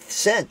 So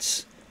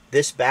since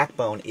this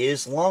backbone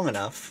is long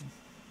enough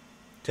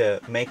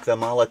to make the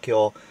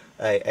molecule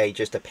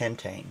just a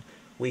pentane,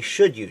 we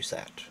should use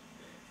that.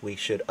 We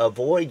should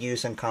avoid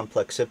using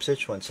complex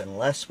substituents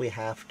unless we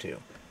have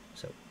to.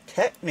 So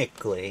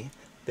technically,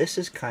 this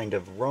is kind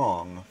of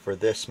wrong for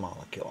this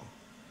molecule,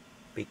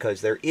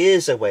 because there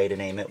is a way to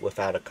name it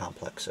without a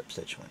complex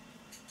substituent.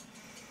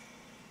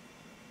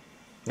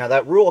 Now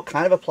that rule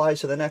kind of applies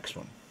to the next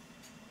one.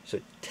 So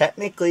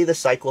technically the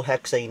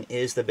cyclohexane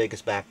is the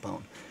biggest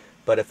backbone.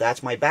 But if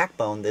that's my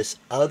backbone, this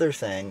other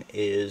thing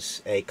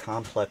is a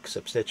complex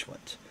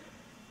substituent.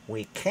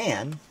 We're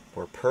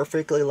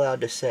perfectly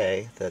allowed to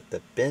say that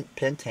the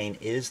pentane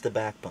is the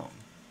backbone,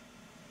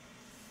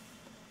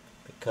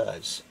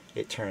 because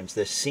it turns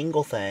this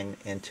single thing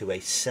into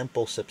a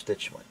simple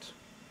substituent,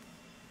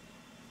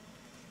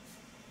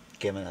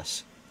 giving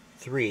us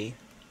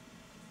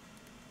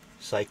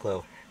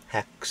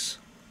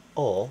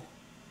 3-cyclohexyl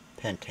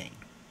pentane.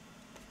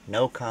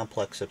 No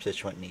complex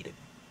substituent needed.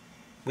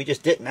 We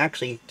just didn't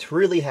actually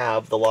truly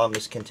have the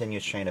longest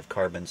continuous chain of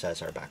carbons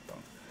as our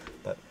backbone.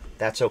 But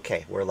that's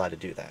okay. We're allowed to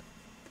do that.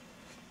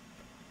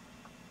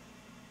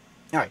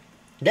 Alright,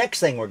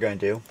 next thing we're going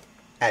to do,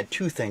 add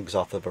 2 things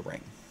off of a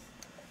ring.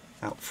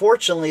 Now,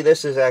 fortunately,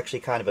 this is actually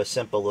kind of a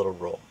simple little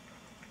rule.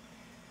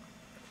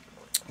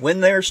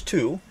 When there's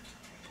 2,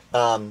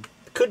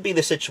 could be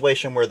the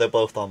situation where they're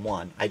both on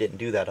 1. I didn't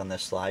do that on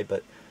this slide,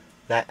 but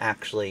that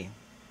actually,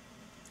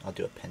 I'll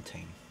do a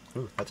pentane.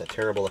 Ooh, that's a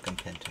terrible looking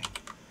pentane.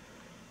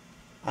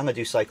 I'm going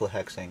to do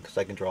cyclohexane because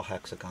I can draw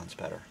hexagons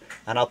better.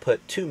 And I'll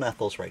put 2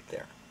 methyls right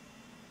there.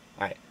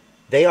 Alright,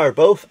 they are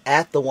both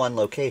at the 1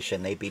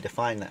 location. They'd be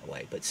defined that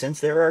way. But since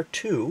there are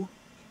 2,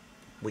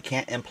 we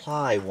can't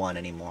imply 1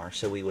 anymore,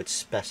 so we would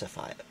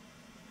specify it.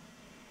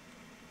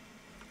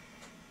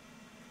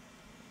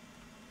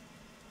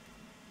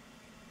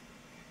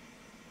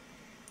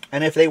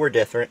 And if they were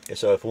different,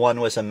 so if one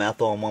was a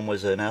methyl and one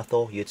was an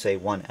ethyl, you'd say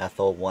 1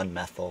 ethyl, 1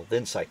 methyl,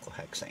 then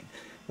cyclohexane,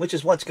 which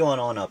is what's going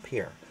on up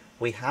here.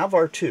 We have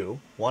our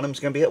 2. One of them's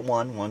going to be at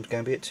 1, one's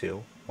going to be at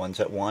 2. One's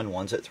at 1,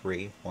 one's at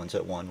 3, one's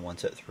at 1,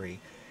 one's at 3.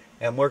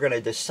 And we're going to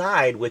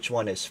decide which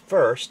one is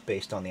first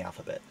based on the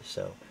alphabet.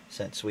 So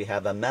since we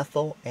have a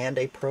methyl and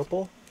a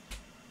propyl,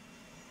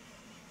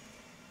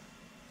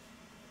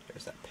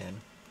 there's that pen,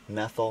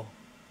 methyl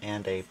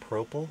and a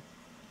propyl,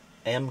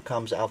 M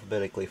comes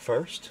alphabetically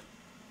first.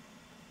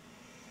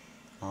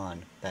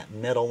 On that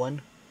middle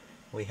one,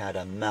 we had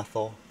a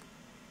methyl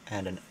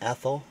and an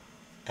ethyl.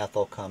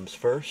 Ethyl comes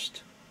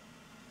first.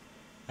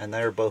 And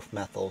they're both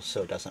methyls,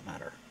 so it doesn't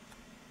matter.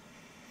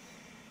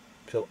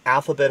 So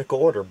alphabetical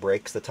order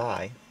breaks the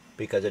tie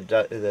because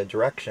the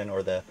direction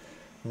or the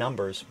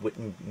numbers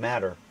wouldn't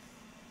matter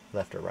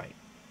left or right.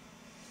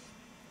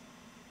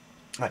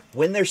 All right.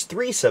 When there's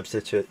three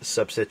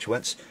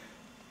substituents,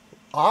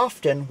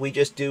 often we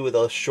just do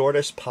the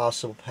shortest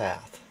possible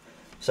path.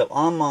 So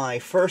on my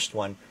first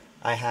one,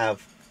 I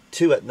have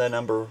 2 at the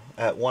number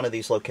at one of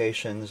these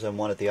locations and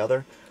 1 at the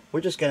other. We're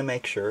just going to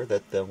make sure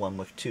that the one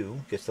with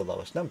 2 gets the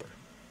lowest number.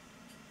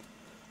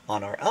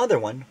 On our other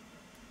one,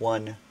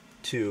 1,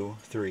 2,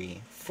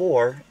 3,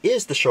 4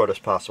 is the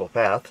shortest possible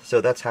path, so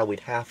that's how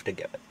we'd have to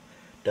give it.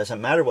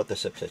 Doesn't matter what the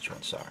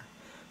substituents are.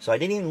 So I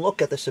didn't even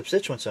look at the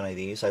substituents on any of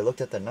these. I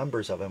looked at the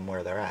numbers of them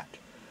where they're at.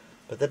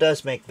 But that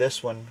does make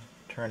this one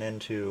turn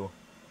into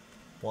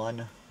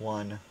 1,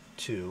 1,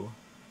 2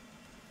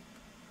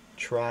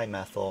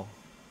 trimethyl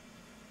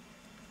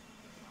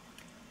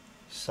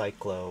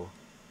cyclopentane.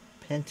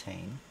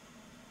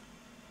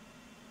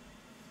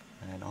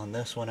 And on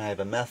this one I have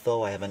a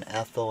methyl, I have an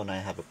ethyl, and I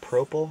have a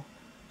propyl.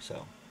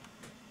 So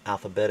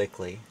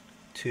alphabetically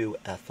 2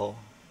 ethyl,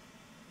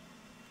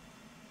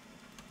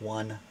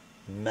 1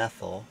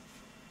 methyl,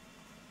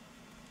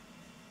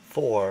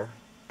 4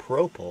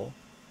 propyl,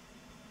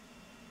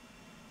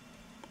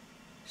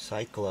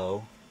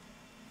 cyclohexane.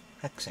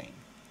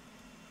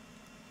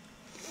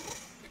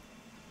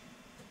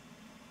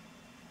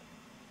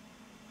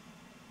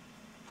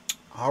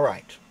 All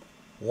right,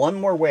 one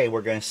more way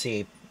we're going to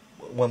see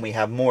when we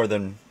have more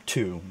than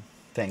 2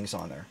 things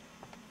on there.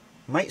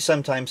 Might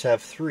sometimes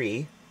have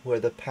 3, where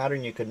the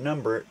pattern you could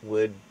number it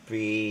would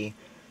be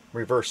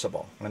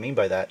reversible. What I mean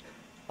by that,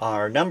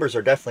 our numbers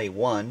are definitely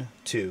 1,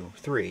 2,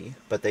 3,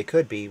 but they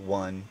could be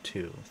 1,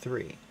 2,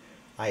 3.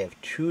 I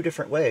have 2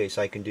 different ways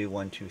I can do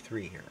 1, 2,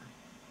 3 here.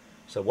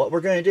 So what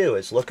we're going to do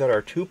is look at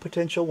our 2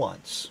 potential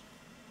ones.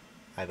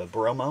 I have a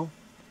bromo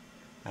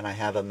and I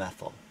have a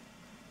methyl.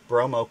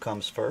 Bromo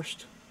comes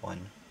first,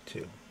 1,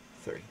 2,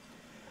 3.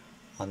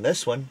 On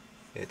this one,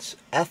 it's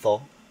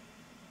ethyl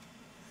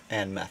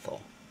and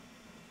methyl.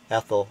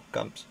 Ethyl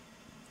comes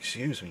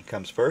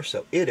first,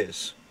 so it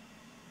is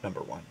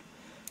number 1.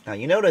 Now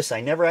you notice I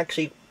never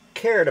actually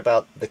cared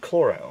about the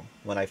chloro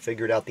when I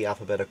figured out the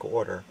alphabetical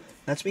order.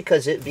 That's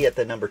because it'd be at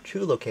the number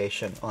 2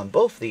 location on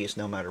both these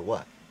no matter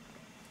what.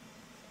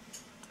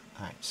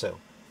 Alright, so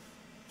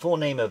full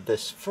name of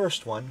this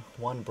first one,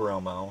 1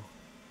 bromo,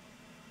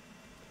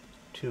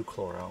 2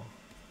 chloro,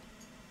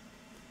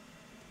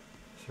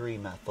 3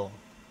 methyl,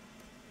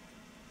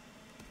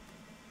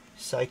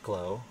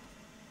 cyclopentane.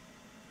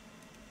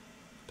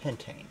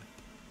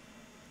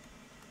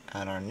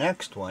 And our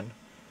next one,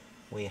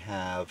 we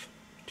have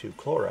 2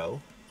 chloro,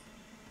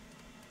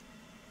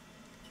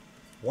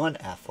 1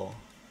 ethyl,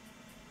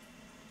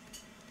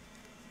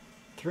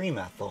 3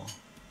 methyl,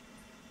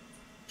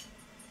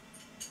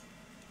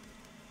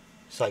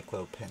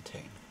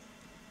 cyclopentane.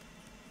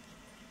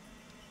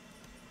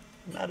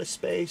 Not a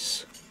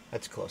space,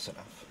 that's close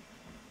enough.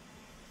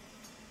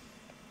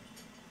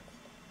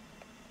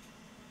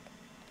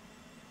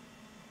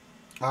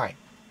 Alright,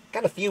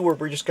 got a few where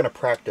we're just going to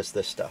practice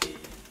this stuff.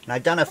 And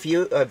I've done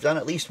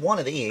at least one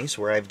of these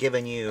where I've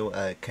given you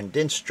a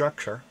condensed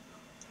structure.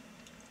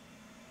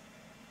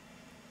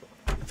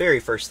 The very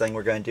first thing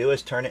we're going to do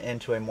is turn it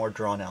into a more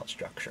drawn out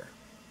structure.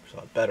 So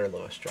a better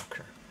Lewis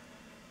structure.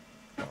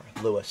 Or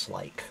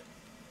Lewis-like.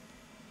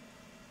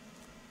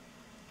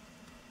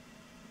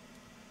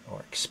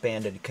 Or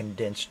expanded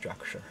condensed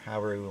structure,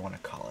 however we want to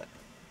call it.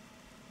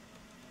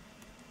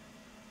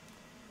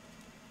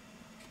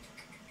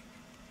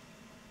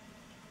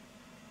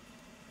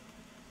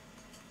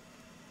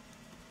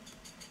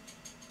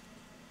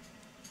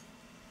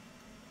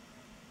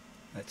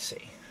 Let's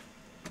see.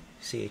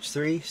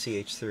 CH3,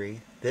 CH3.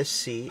 This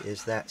C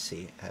is that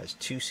C. It has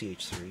 2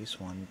 CH3s,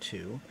 1,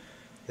 2.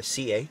 The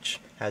CH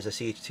has a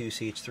CH2,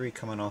 CH3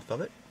 coming off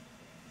of it.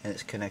 And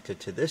it's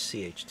connected to this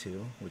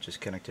CH2, which is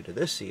connected to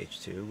this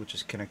CH2, which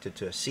is connected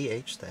to a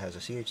CH that has a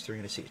CH3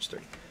 and a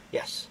CH3.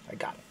 Yes, I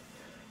got it.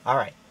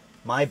 Alright,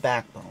 my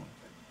backbone.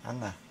 I'm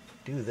going to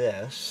do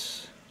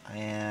this,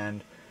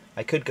 and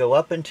I could go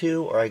up in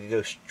 2, or I could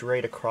go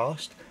straight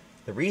across.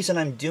 The reason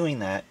I'm doing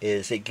that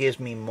is it gives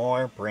me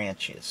more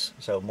branches,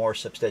 so more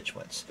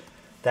substituents.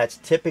 That's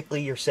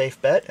typically your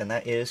safe bet, and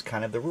that is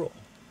kind of the rule.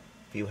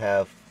 If you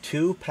have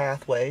 2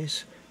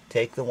 pathways,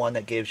 take the one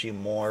that gives you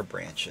more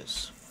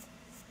branches.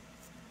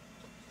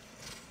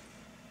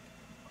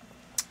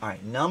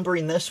 Alright,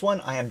 numbering this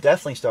one, I am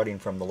definitely starting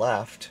from the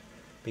left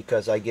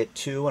because I get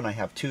 2 and I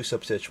have 2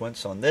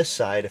 substituents. On this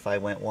side, if I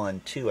went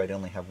 1, 2, I'd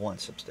only have 1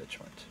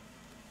 substituent.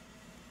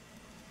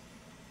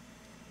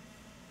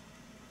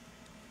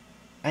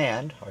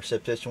 And our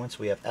substituents,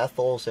 we have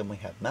ethyls and we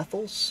have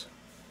methyls.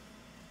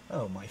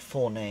 Oh, my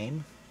full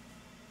name,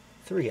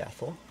 3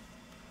 ethyl,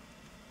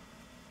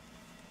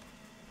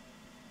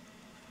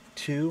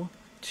 2,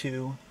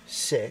 2,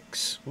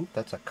 6. Oop,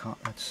 that's a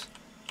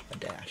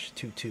dash.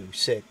 2, 2,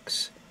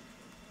 6.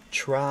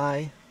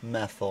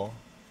 Trimethyl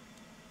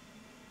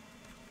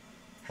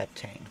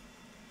heptane.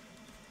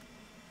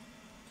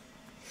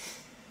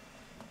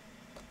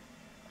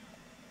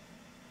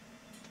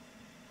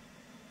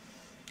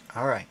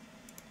 All right.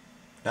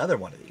 another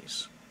one of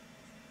these.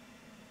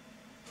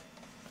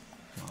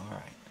 All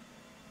right.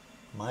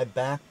 My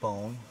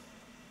backbone,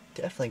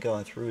 definitely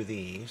going through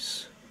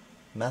these.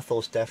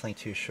 Methyl's definitely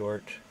too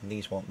short, and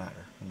these won't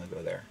matter. I'm going to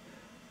go there.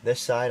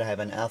 This side, I have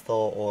an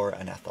ethyl or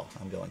an ethyl.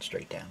 I'm going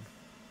straight down.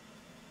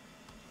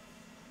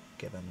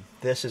 Given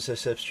this is a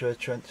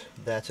substituent,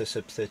 that's a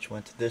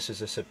substituent, this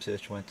is a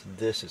substituent,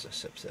 this is a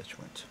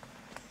substituent.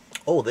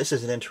 Oh, this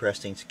is an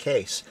interesting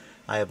case.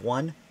 I have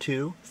 1,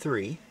 2,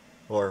 3,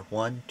 or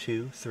 1,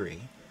 2,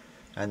 3,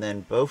 and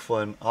then both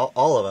one,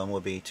 all of them will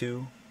be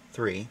 2,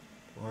 3,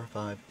 4,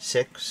 5,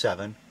 6,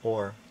 7,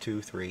 or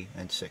 2, 3,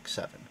 and 6,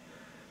 7.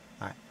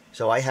 All right.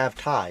 So I have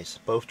ties,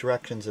 both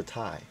directions a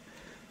tie.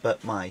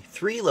 But my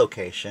 3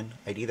 location,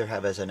 I'd either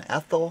have as an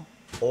ethyl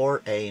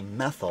or a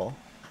methyl.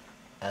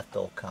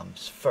 Ethyl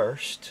comes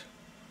first.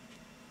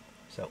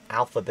 So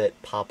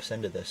alphabet pops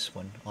into this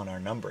one on our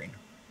numbering.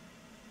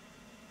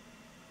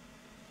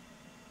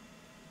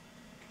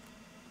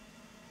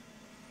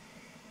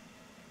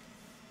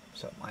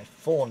 So my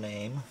full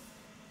name,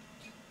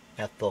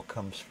 ethyl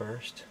comes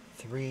first,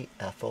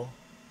 3-ethyl,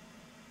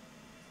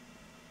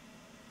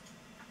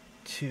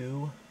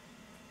 2,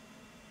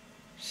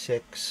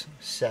 6,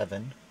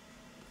 7,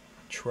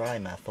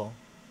 trimethyl,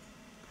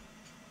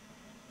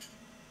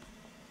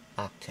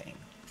 octane.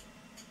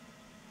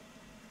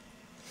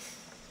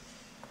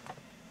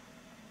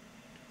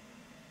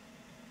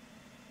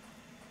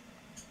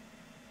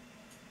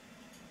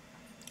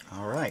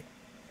 All right,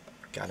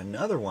 got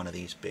another one of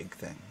these big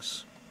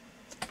things.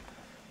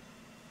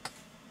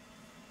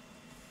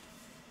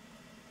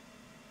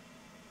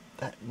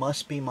 That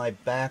must be my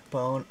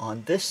backbone.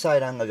 On this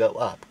side, I'm going to go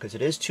up because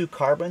it is 2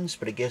 carbons,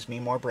 but it gives me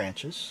more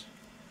branches.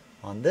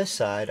 On this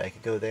side, I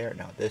could go there.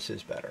 No, this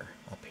is better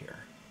up here.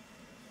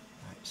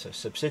 All right, so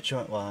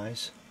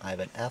substituent-wise, I have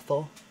an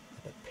ethyl,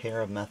 I have a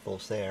pair of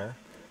methyls there.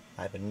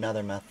 I have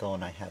another methyl,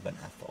 and I have an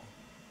ethyl.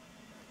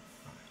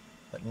 All right,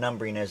 but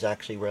numbering is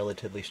actually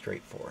relatively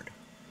straightforward.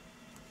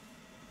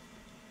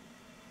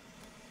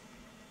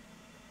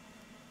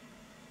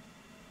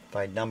 If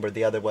I numbered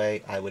the other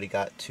way, I would have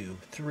got to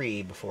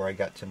 3 before I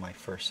got to my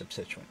first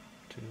substituent.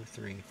 2,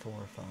 3, 4,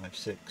 5,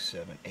 6,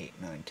 7, 8,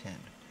 9, 10.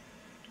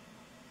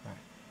 All right.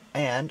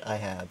 And I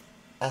have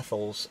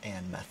ethyls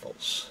and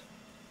methyls.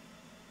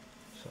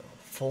 So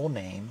full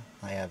name,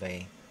 I have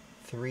a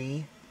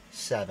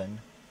 3,7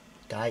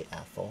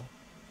 diethyl,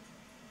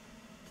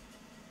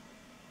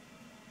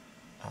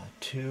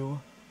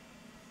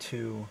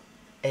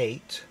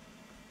 2,2,8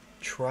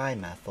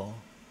 trimethyl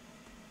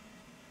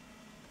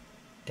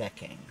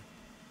decane.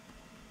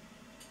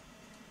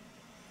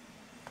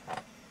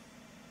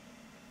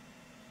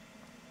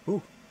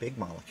 Ooh, big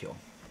molecule.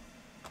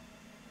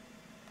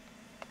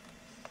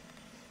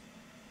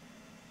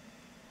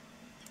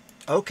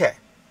 Okay.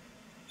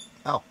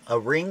 Oh, a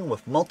ring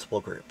with multiple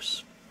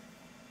groups.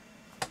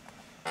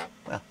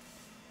 Well,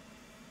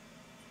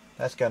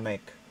 that's going to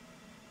make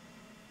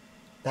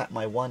that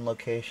my 1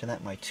 location,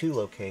 that my 2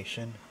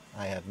 location.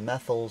 I have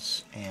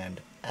methyls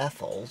and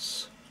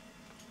ethyls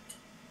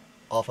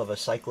off of a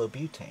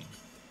cyclobutane.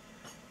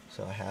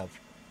 So I have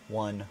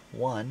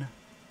 1,1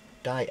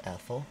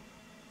 diethyl,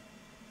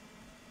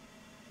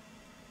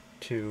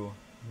 2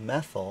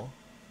 methyl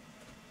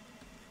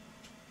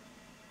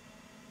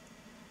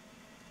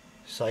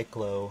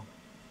cyclobutane.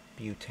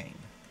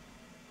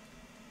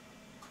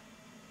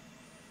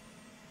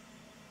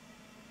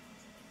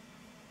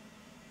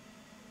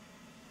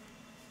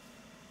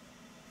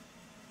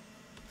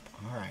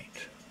 All right.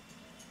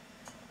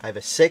 I have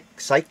a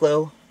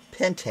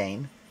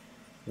cyclopentane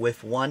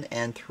with 1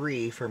 and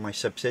 3 for my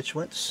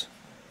substituents.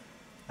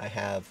 I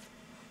have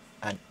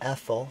an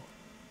ethyl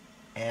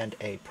and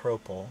a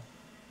propyl.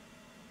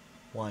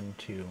 1,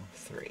 2,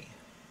 3.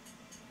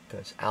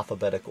 Because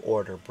alphabetical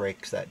order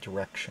breaks that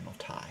directional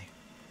tie.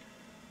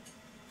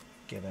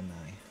 Given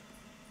my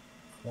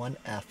 1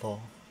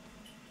 ethyl,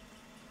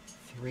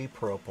 3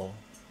 propyl,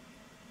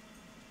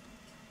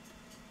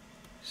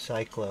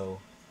 cyclopentane.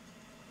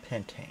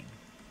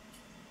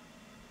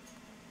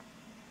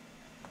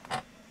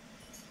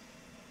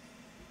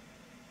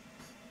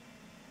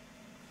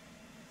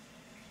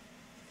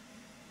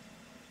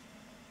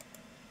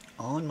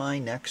 On my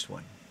next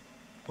one,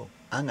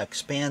 I'm going to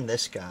expand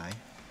this guy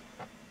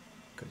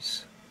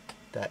because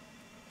that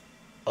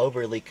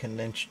overly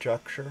condensed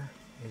structure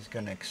is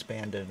going to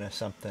expand into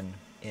something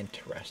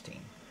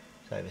interesting.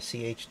 So I have a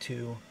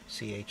CH2,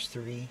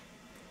 CH3,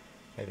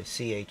 I have a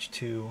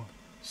CH2,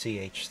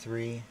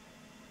 CH3,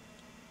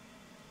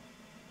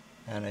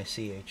 and a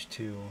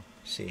CH2,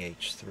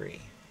 CH3.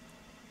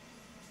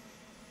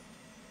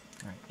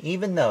 All right.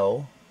 Even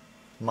though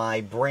my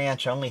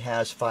branch only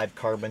has 5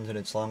 carbons in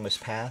its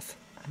longest path,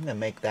 I'm going to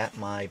make that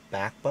my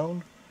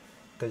backbone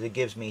because it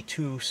gives me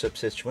 2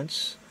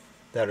 substituents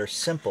that are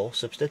simple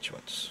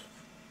substituents.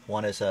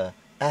 One is a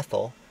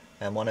ethyl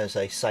and one is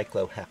a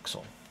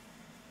cyclohexyl.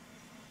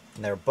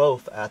 And they're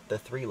both at the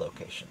 3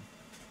 location.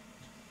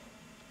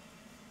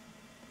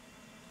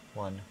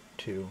 1,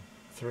 2,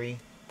 3.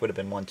 Would have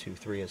been 1, 2,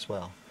 3 as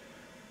well.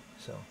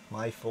 So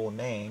my full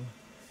name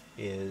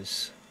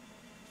is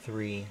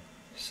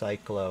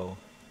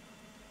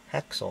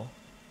 3-cyclohexyl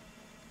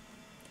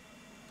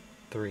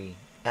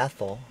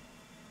 3-ethyl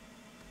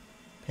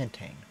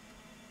pentane.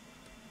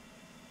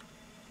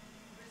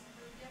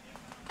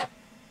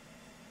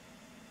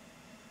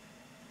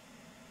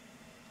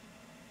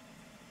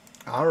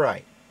 All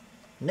right,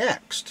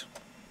 next,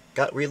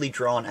 got really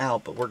drawn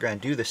out, but we're going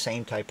to do the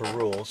same type of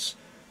rules.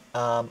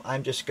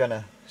 I'm just going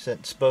to,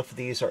 since both of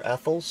these are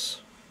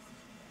ethyls,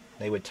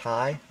 they would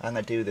tie. I'm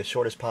going to do the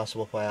shortest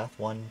possible path,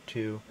 1,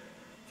 2,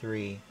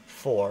 3,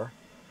 4,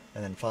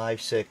 and then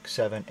 5, 6,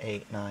 7,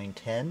 8, 9,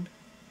 10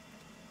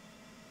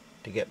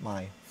 to get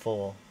my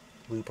full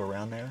loop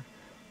around there.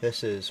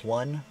 This is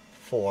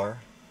 1,4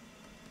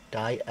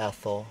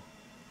 diethyl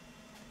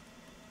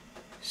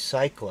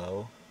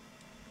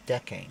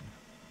cyclodecane.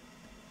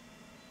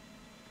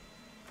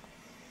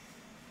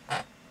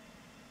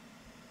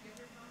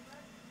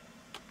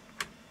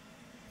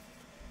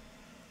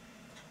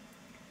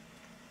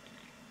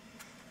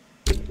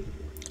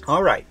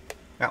 All right,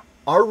 now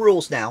our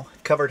rules now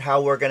covered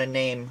how we're going to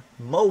name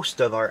most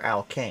of our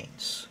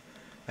alkanes.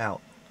 Now,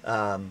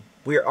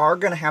 we are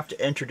going to have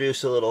to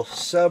introduce a little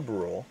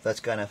sub-rule that's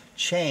going to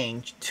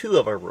change two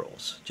of our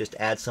rules, just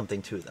add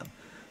something to them.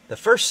 The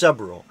first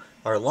sub-rule,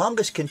 our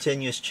longest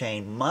continuous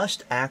chain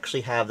must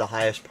actually have the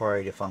highest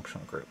priority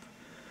functional group.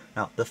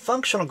 Now, the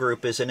functional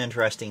group is an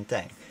interesting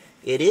thing.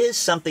 It is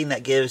something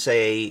that gives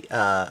a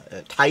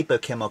type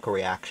of chemical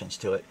reactions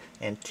to it,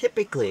 and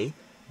typically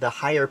the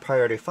higher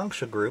priority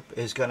functional group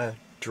is going to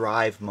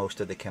drive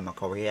most of the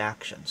chemical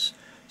reactions.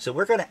 So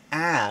we're going to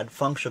add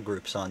functional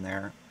groups on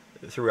there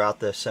throughout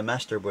the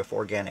semester with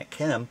organic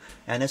chem,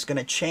 and it's going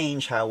to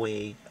change how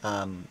we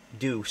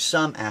do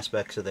some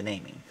aspects of the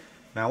naming.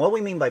 Now, what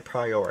we mean by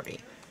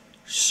priority,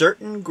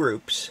 certain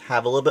groups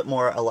have a little bit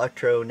more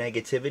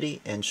electronegativity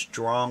and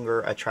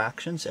stronger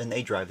attractions, and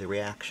they drive the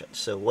reactions.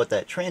 So what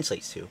that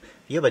translates to,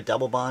 if you have a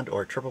double bond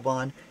or a triple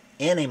bond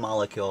in a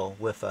molecule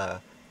with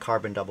a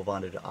carbon double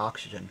bonded to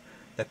oxygen,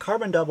 the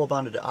carbon double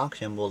bonded to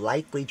oxygen will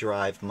likely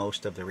drive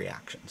most of the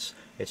reactions.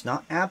 It's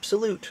not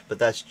absolute, but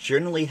that's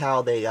generally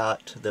how they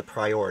got the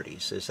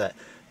priorities, is that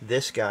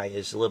this guy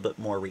is a little bit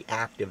more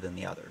reactive than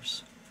the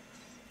others.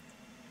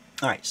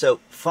 All right, so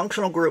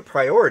functional group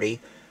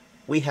priority,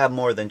 we have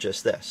more than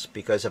just this,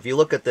 because if you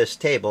look at this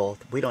table,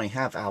 we don't even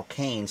have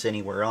alkanes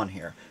anywhere on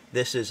here.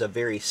 This is a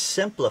very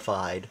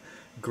simplified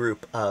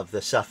group of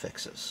the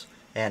suffixes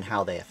and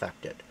how they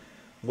affect it.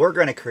 We're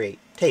going to create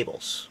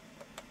tables.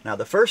 Now,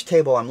 the first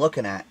table I'm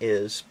looking at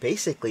is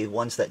basically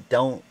ones that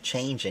don't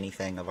change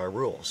anything of our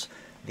rules.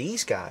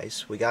 These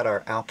guys, we got our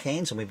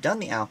alkanes, and we've done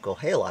the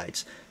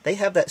alkylhalides. They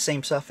have that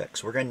same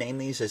suffix. We're going to name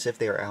these as if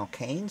they are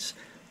alkanes.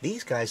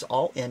 These guys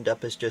all end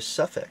up as just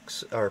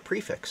suffix or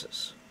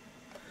prefixes.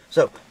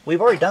 So we've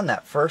already done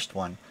that first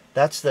one.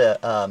 That's the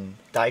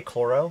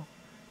dichloro,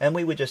 and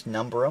we would just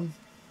number them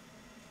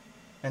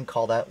and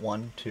call that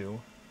 1,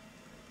 2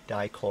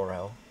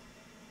 dichloro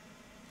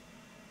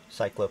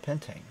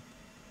cyclopentane.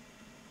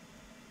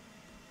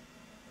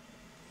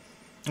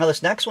 Now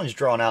this next one is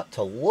drawn out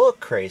to look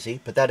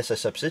crazy, but that is a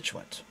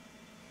substituent.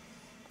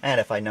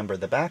 And if I number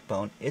the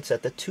backbone, it's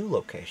at the 2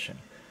 location.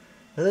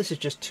 Now this is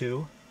just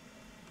 2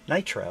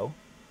 nitro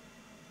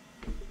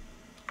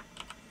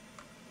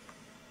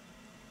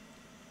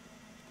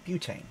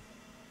butane.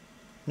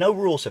 No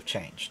rules have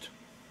changed.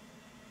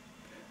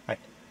 All right.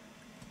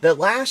 The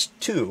last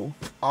 2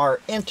 are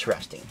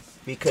interesting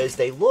because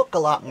they look a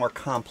lot more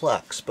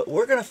complex, but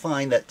we're going to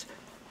find that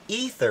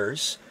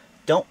ethers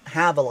don't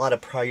have a lot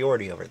of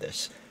priority over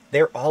this.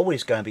 They're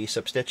always going to be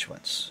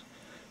substituents.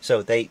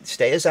 So they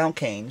stay as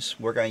alkanes.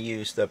 We're going to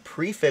use the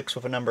prefix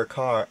with a number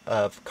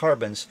of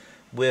carbons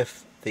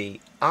with the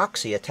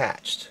oxy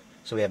attached.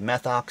 So we have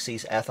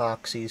methoxys,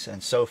 ethoxys,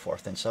 and so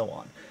forth and so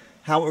on.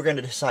 How we're going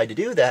to decide to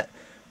do that,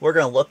 we're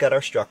going to look at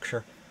our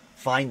structure,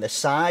 find the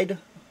side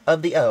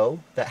of the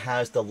O that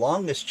has the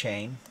longest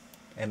chain,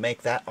 and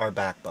make that our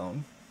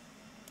backbone.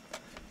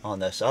 On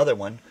this other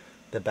one,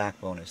 the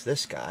backbone is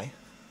this guy.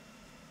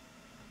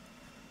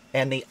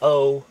 And the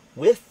O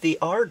with the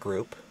R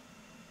group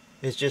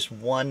is just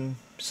one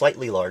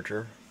slightly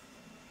larger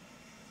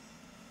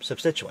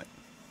substituent.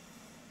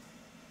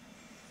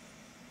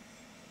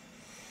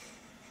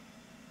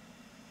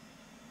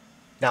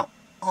 Now,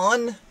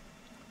 on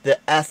the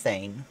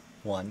ethane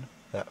one,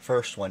 that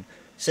first one,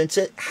 since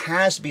it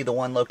has to be the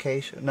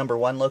number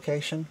one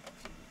location,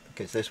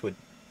 because this would,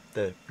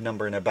 the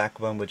number in the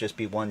backbone would just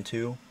be 1,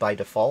 2 by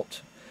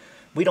default,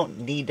 we don't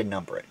need to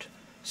number it.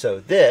 So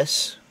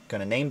this,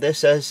 going to name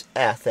this as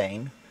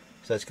ethane,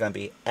 so it's going to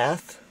be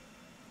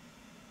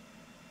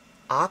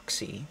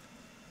oxy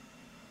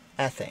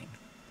ethane.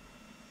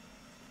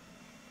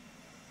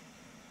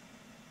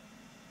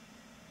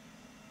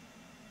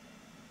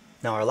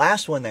 Now our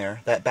last one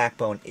there, that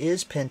backbone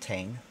is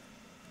pentane.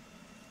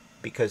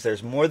 Because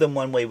there's more than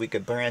one way we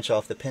could branch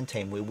off the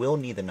pentane, we will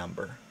need the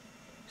number.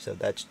 So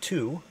that's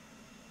 2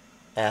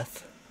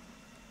 ethoxy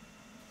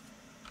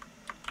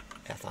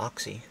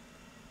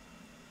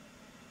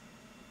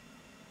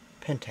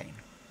pentane.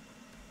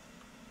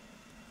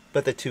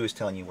 but the 2 is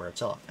telling you where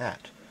it's all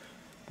at.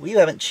 We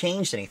haven't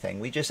changed anything.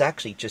 We just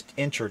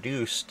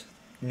introduced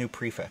new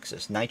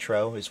prefixes.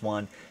 Nitro is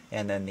one,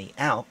 and then the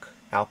alk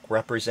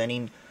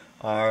representing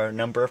our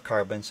number of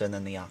carbons, and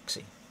then the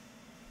oxy.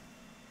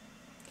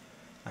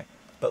 Right.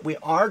 But we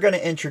are going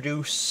to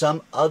introduce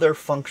some other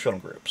functional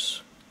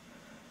groups.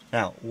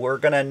 Now, we're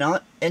going to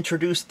not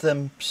introduce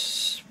them,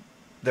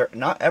 they're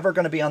not ever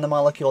going to be on the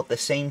molecule at the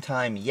same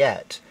time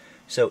yet.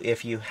 So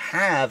if you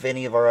have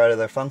any of our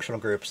other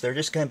functional groups, they're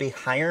just going to be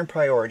higher in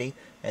priority,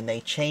 and they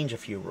change a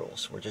few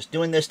rules. We're just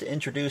doing this to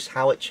introduce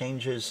how it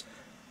changes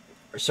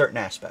certain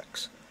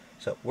aspects.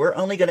 So we're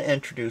only going to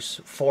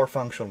introduce 4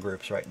 functional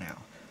groups right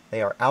now.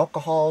 They are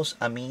alcohols,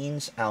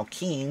 amines,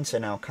 alkenes,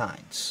 and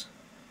alkynes.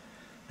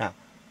 Now,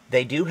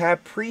 they do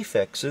have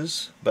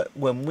prefixes, but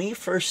when we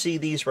first see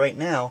these right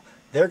now,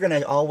 they're going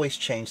to always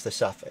change the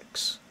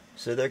suffix.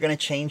 So they're going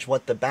to change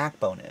what the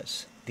backbone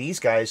is. These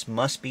guys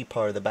must be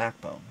part of the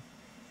backbone.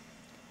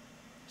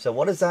 So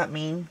what does that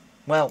mean?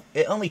 Well,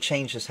 it only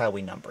changes how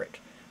we number it.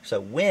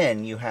 So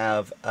when you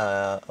have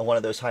one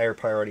of those higher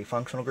priority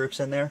functional groups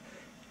in there,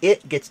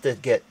 it gets to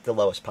get the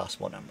lowest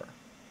possible number.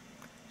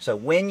 So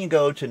when you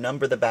go to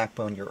number the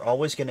backbone, you're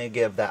always going to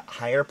give that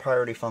higher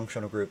priority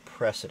functional group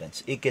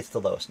precedence. It gets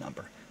the lowest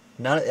number.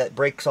 It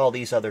breaks all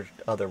these other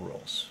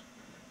rules.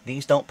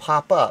 These don't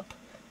pop up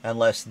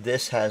unless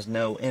this has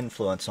no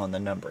influence on the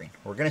numbering.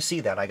 We're going to see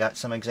that. I got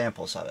some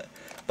examples of it.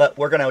 But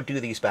we're going to do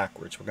these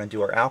backwards. We're going to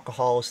do our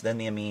alcohols, then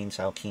the amines,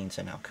 alkenes,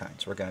 and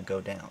alkynes. We're going to go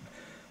down.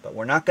 But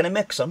we're not going to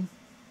mix them.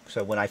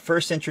 So when I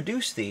first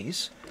introduce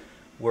these,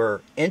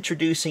 we're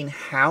introducing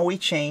how we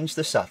change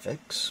the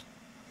suffix.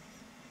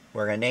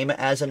 We're going to name it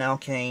as an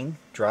alkane,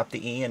 drop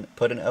the E and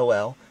put an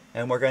OL,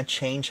 and we're going to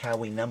change how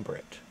we number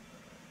it.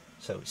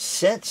 So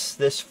since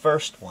this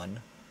first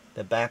one,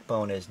 the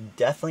backbone is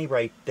definitely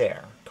right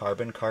there.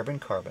 Carbon, carbon,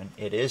 carbon.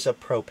 It is a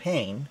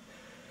propane.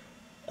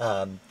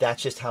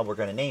 That's just how we're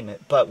going to name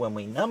it. But when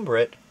we number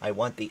it, I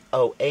want the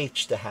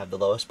OH to have the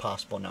lowest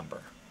possible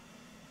number,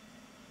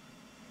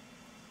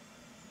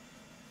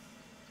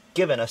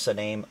 giving us a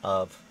name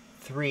of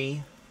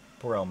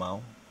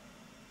 3-bromo.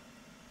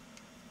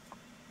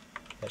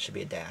 That should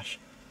be a dash.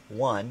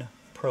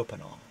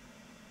 1-propanol.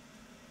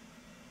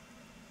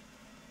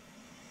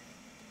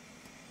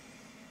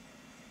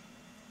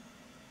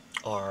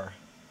 Our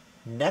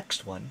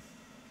next one,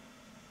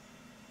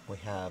 we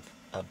have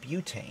a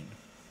butane.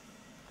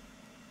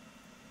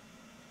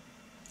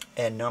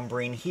 And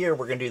numbering here,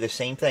 we're going to do the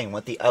same thing. I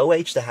want the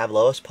OH to have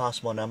lowest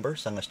possible number,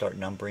 so I'm going to start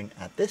numbering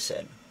at this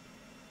end.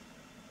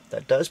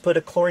 That does put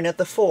a chlorine at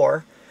the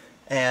 4,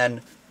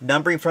 and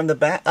numbering from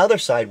the other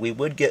side, we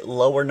would get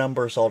lower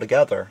numbers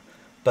altogether.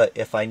 But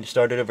if I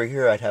started over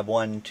here, I'd have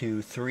 1,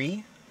 2,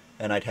 3,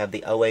 and I'd have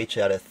the OH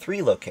at a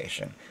 3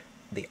 location.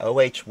 The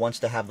OH wants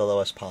to have the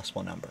lowest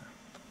possible number.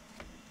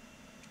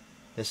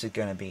 This is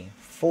going to be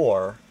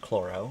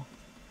 4-chloro.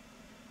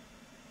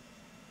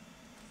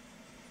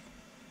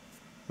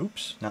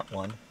 Oops, not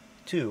 1,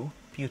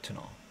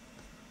 2-butanol.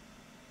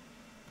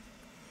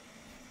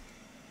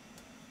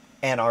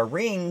 And our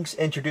rings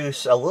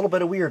introduce a little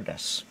bit of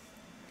weirdness.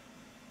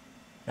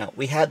 Now,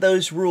 we had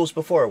those rules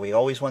before. We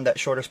always wanted that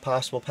shortest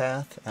possible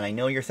path, and I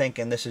know you're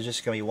thinking this is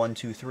just going to be 1,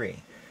 2, 3.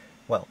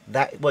 Well,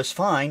 that was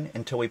fine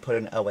until we put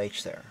an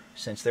OH there.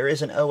 Since there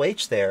is an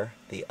OH there,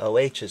 the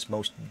OH is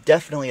most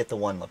definitely at the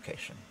 1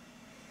 location.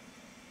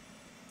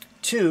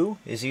 2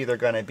 is either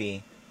going to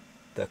be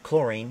the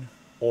chlorine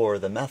or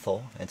the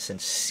methyl, and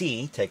since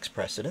C takes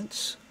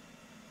precedence,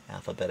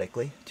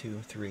 alphabetically, 2,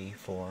 3,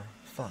 4,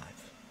 5.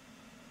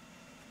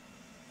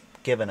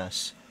 Giving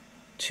us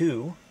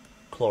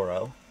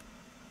 2-chloro,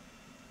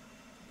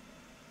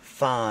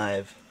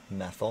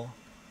 5-methyl,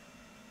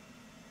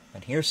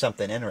 and here's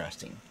something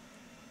interesting.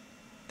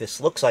 This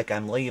looks like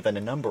I'm leaving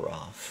a number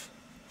off,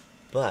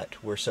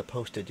 but we're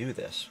supposed to do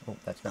this. Oh,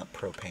 that's not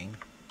propane.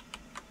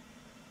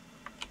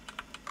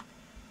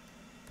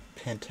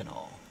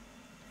 Pentanol.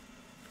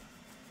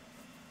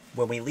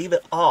 When we leave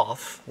it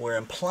off, we're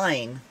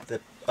implying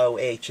the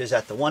OH is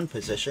at the 1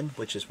 position,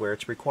 which is where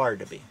it's required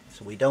to be.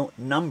 So we don't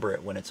number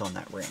it when it's on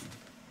that ring.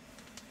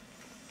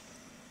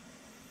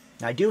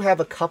 Now, I do have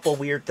a couple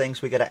weird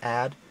things we got to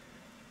add.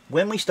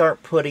 When we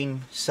start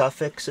putting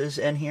suffixes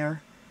in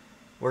here,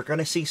 we're going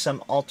to see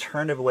some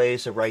alternative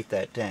ways to write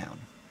that down.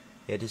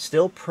 It is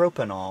still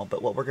propanol,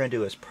 but what we're going to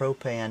do is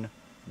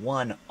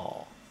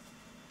propan-1-ol.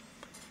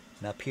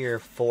 And up here,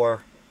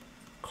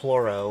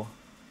 4-chloro,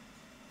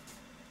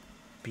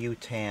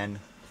 butan-2-ol.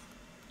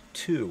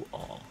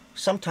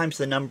 Sometimes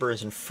the number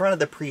is in front of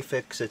the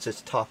prefix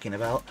it's talking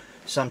about.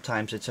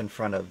 Sometimes it's in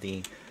front of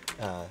the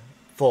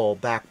full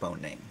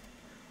backbone name.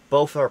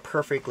 Both are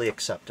perfectly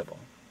acceptable.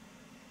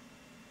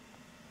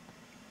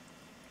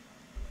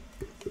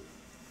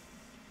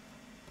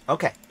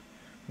 Okay,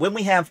 when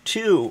we have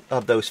 2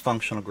 of those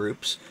functional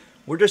groups,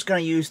 we're just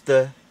going to use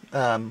the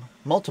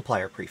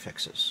multiplier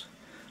prefixes.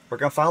 We're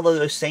going to follow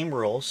those same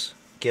rules,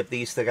 give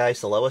these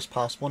guys the lowest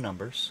possible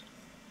numbers.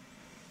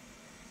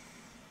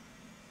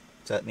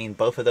 So that means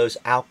both of those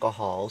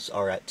alcohols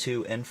are at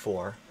 2 and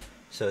 4.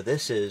 So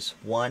this is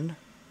 1,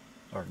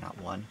 or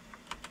not 1,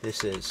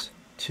 this is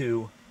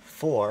 2,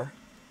 4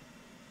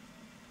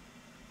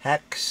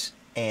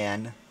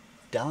 hexanediol,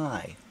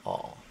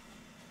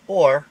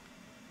 or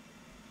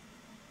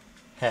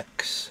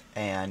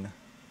hexan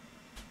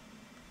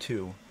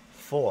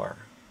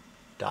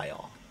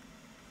 2,4-diol.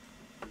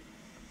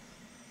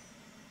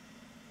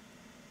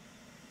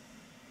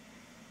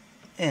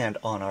 And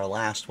on our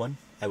last one,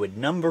 I would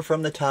number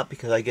from the top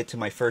because I get to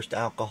my first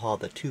alcohol,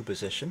 the 2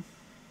 position.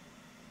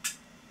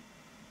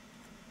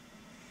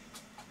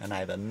 And I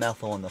have a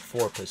methyl in the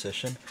 4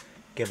 position,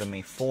 giving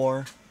me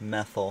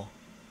 4-methyl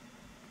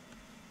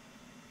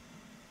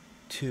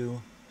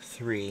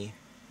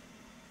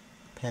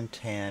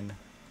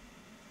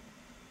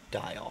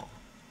 2,3-pentanediol.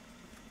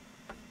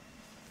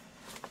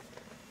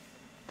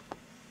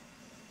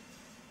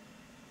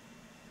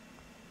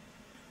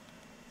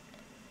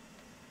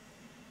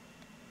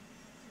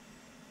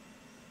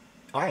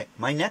 Alright,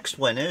 my next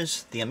one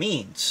is the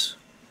amines.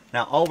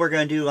 Now all we're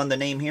going to do on the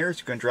name here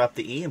is we're going to drop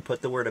the E and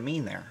put the word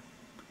amine there.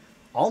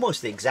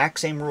 Almost the exact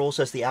same rules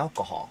as the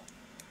alcohol.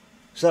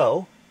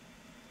 So,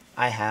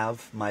 I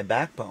have my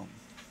backbone,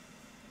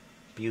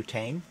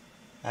 butane,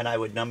 and I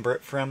would number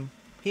it from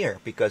here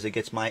because it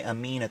gets my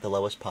amine at the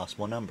lowest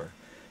possible number.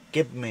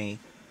 Give me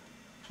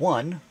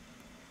 1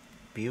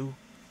 butanamine.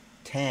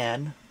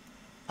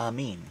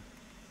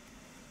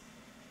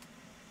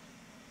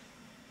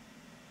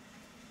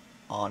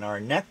 On our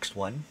next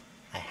one,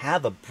 I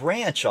have a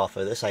branch off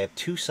of this. I have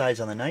 2 sides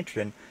on the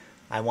nitrogen.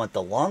 I want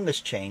the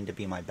longest chain to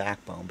be my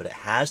backbone, but it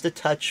has to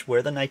touch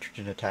where the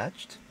nitrogen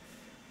attached.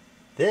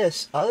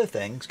 This other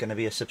thing is going to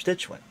be a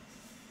substituent.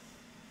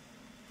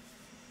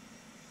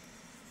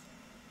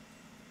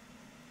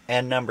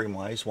 And numbering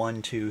wise,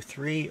 1, 2,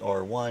 3,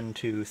 or 1,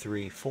 2,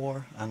 3,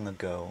 4. I'm going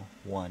to go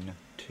 1,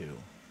 2,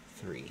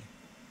 3,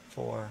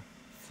 4,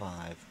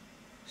 5,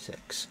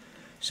 6.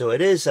 So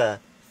it is a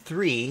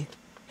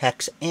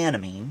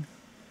 3-hexanamine,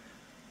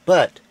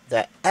 but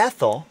the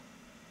ethyl,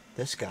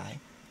 this guy,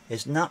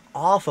 is not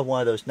off of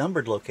one of those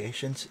numbered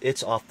locations,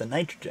 it's off the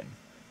nitrogen.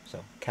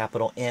 So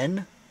capital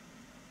N,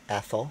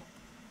 ethyl,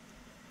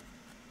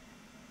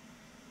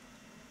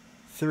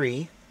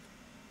 3-hexanamine.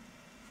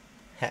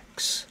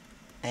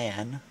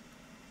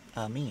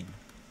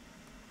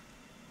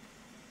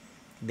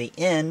 The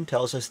N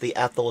tells us the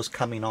ethyl is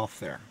coming off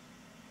there.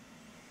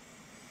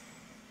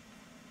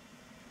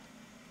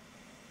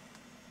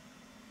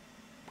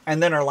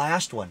 And then our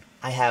last one.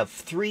 I have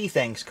 3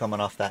 things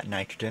coming off that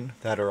nitrogen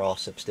that are all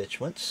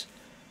substituents.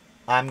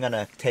 I'm going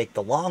to take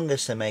the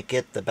longest and make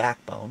it the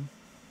backbone.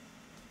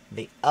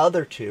 The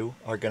other 2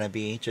 are going to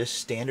be just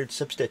standard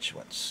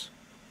substituents.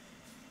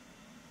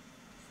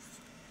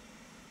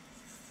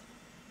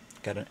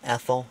 Got an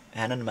ethyl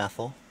and a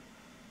methyl,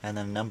 and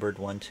then numbered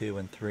 1, 2,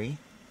 and 3.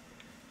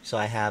 So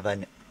I have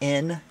an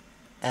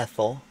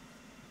N-ethyl,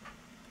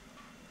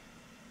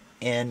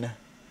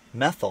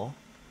 N-methyl,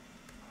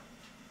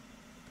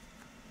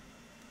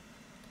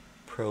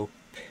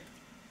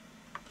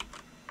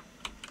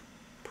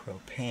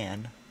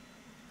 propanamine.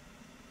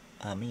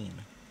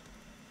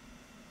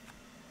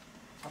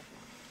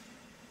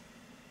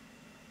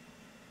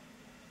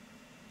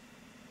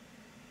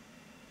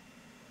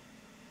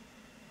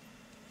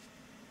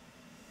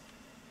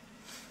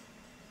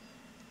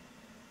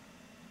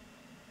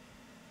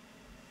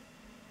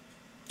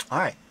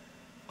 Alright,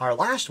 our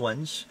last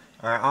ones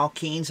are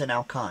alkenes and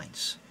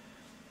alkynes.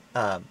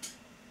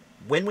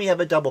 When we have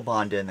a double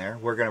bond in there,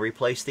 we're going to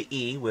replace the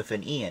E with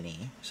an E and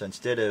E. So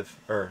instead of,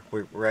 or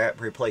we're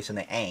replacing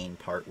the ane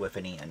part with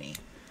an E and E.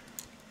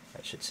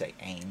 I should say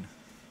ane.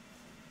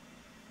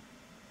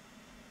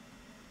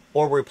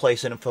 Or we're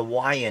replacing it for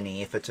Y and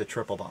E if it's a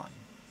triple bond.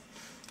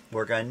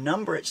 We're going to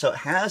number it so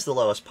it has the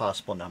lowest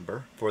possible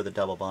number for the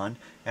double bond,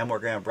 and we're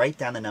going to write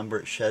down the number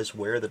it says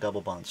where the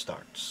double bond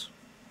starts.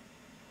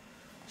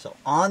 So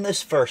on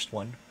this first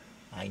one,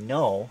 I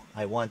know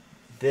I want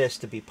this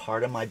to be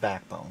part of my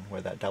backbone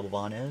where that double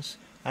bond is.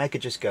 I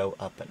could just go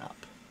up and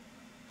up.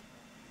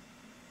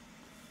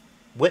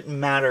 Wouldn't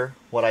matter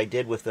what I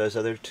did with those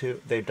other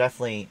 2. They're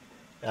definitely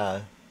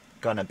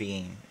gonna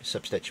be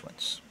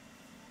substituents.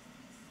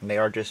 And they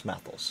are just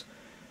methyls.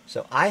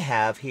 So I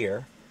have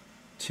here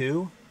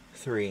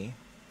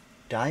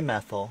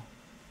 2,3-dimethyl.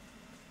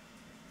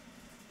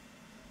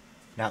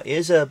 Now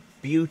is a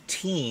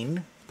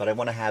butene, but I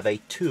want to have a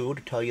 2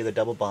 to tell you the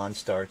double bond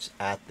starts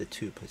at the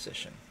 2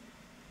 position.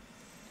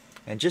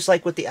 And just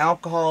like with the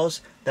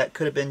alcohols, that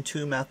could have been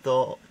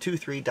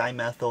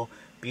 2,3-dimethyl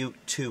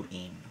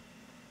butene.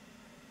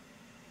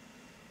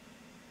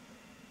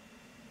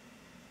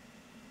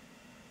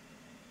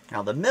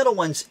 Now the middle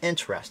one's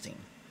interesting.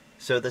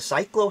 So the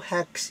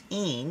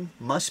cyclohexene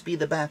must be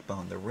the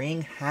backbone. The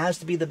ring has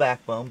to be the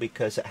backbone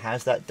because it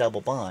has that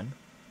double bond.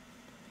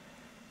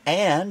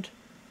 And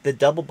the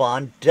double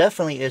bond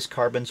definitely is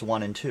carbons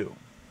 1 and 2.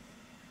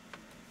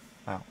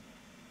 Now,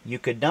 you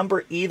could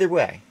number either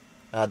way.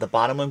 The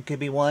bottom one could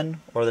be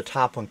 1 or the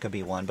top one could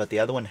be 1, but the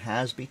other one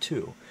has to be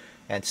 2.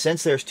 And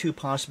since there's 2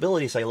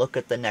 possibilities, I look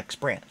at the next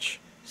branch.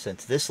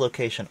 Since this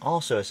location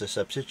also is a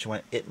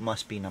substituent, it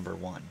must be number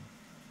 1.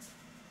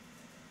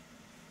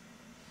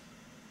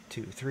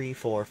 2, 3,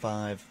 4,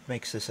 5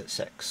 makes this at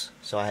 6.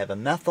 So I have a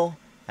methyl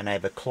and I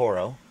have a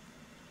chloro.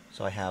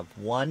 So I have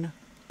 1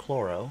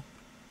 chloro,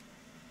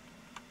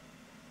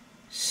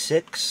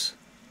 6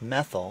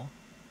 methyl,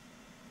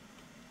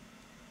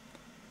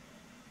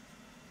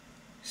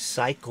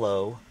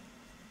 cyclohexene.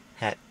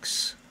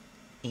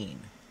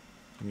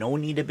 No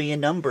need to be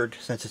numbered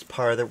since it's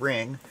part of the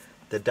ring.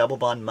 The double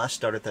bond must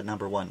start at the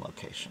number 1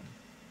 location.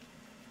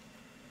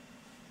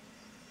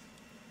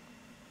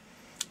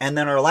 And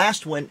then our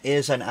last one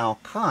is an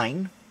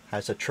alkyne,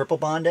 has a triple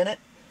bond in it.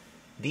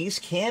 These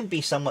can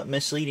be somewhat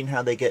misleading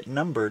how they get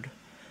numbered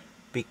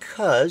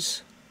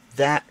because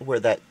that where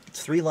that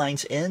 3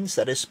 lines ends,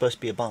 that is supposed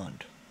to be a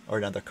bond or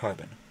another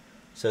carbon.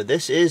 So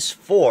this is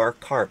 4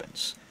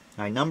 carbons.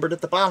 And I numbered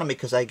at the bottom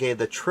because I gave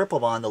the triple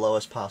bond the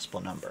lowest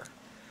possible number,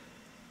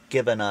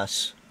 giving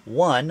us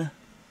 1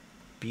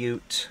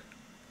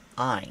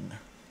 butene.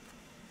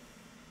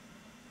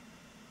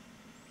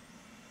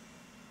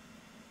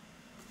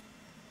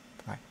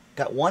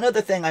 Got one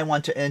other thing I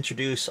want to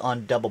introduce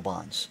on double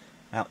bonds.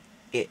 Now,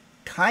 it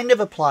kind of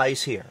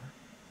applies here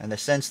in the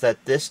sense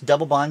that this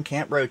double bond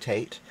can't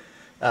rotate,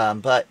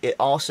 but it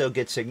also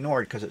gets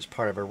ignored because it's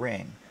part of a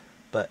ring.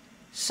 But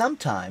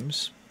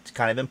sometimes it's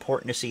kind of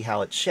important to see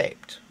how it's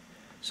shaped.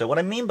 So what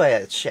I mean by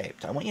it's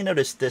shaped, I want you to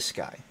notice this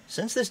guy.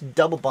 Since this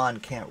double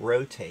bond can't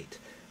rotate,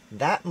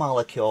 that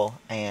molecule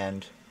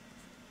and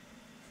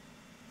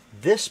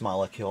this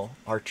molecule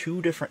are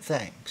 2 different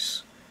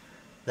things.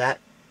 That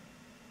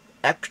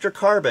extra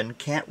carbon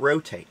can't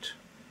rotate.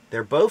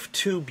 They're both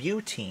 2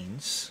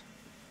 butenes,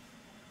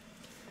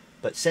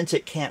 but since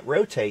it can't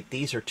rotate,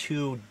 these are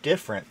 2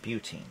 different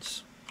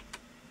butenes.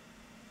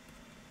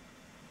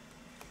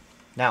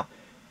 Now,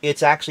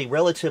 it's actually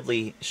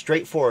relatively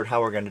straightforward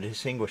how we're going to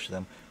distinguish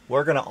them.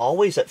 We're going to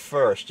always at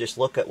first just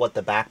look at what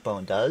the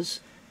backbone does,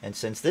 and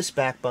since this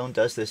backbone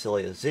does this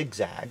little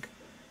zigzag,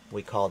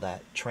 we call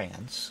that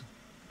trans.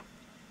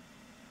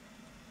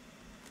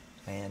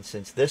 And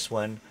since this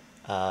one,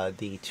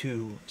 the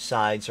 2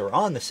 sides are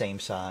on the same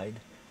side,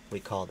 we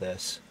call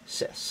this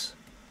cis.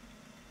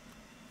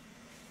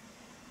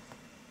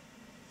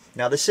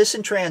 Now the cis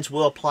and trans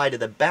will apply to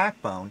the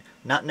backbone,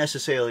 not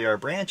necessarily our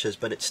branches,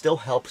 but it still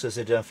helps us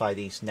identify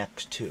these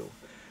next 2.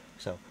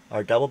 So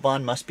our double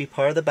bond must be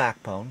part of the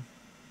backbone,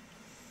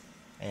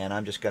 and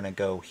I'm just going to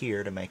go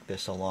here to make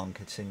this a long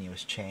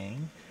continuous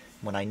chain.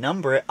 When I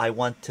number it, I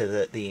want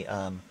to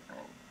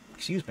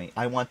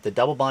I want the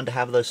double bond to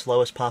have the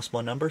slowest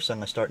possible number, so I'm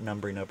going to start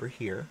numbering over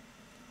here.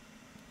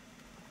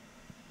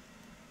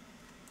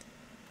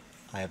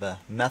 I have a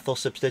methyl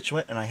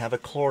substituent and I have a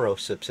chloro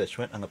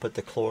substituent. I'm going to put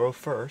the chloro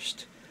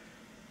first.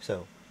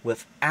 So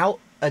without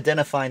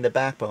identifying the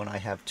backbone, I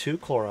have 2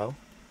 chloro,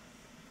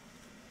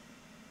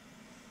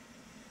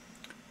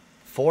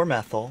 4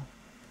 methyl,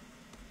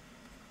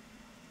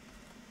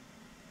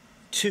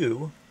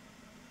 2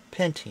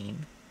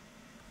 pentene.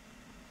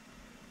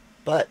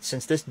 But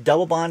since this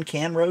double bond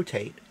can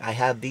rotate, I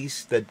have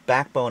the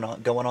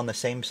backbone going on the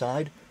same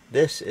side.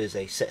 This is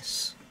a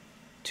cis,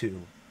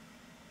 2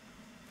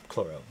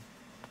 chloro,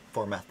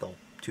 4 methyl,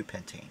 2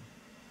 pentene.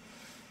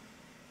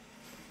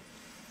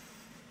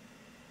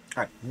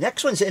 All right,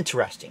 next one's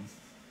interesting.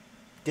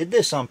 Did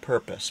this on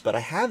purpose, but I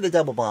have the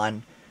double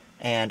bond,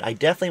 and I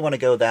definitely want to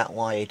go that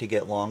way to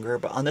get longer.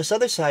 But on this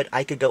other side,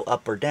 I could go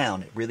up or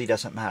down. It really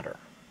doesn't matter.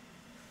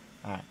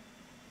 All right,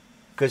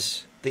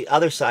 because the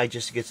other side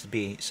just gets to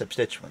be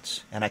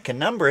substituents. And I can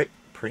number it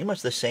pretty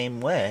much the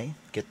same way.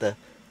 Get the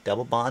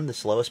double bond, the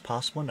slowest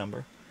possible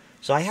number.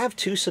 So I have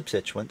 2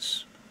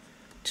 substituents,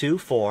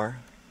 2,4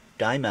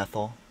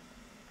 dimethyl,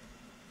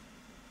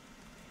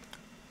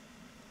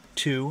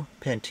 2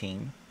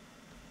 pentene.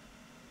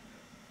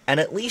 And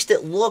at least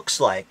it looks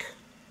like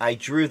I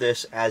drew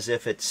this as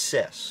if it's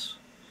cis.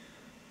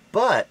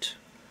 But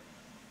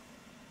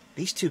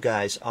these 2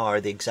 guys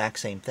are the exact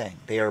same thing.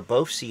 They are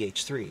both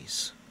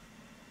CH3s.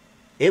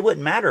 It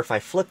wouldn't matter if I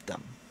flipped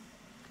them.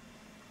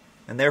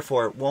 And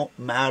therefore, it won't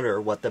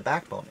matter what the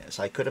backbone is.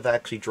 I could have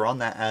actually drawn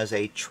that as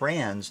a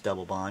trans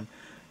double bond,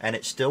 and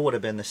it still would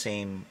have been the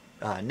same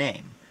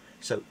name.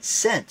 So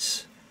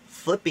since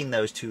flipping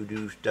those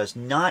 2 does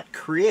not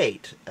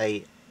create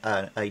a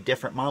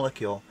different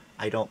molecule,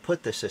 I don't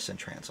put the cis and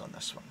trans on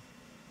this one.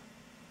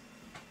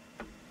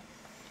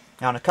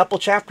 Now in a couple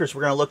chapters,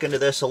 we're going to look into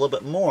this a little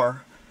bit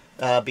more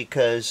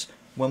because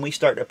when we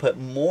start to put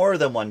more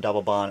than one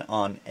double bond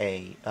on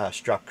a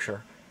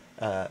structure,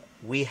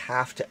 we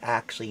have to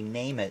actually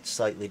name it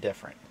slightly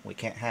different. We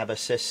can't have a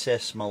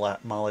cis-cis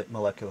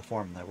molecular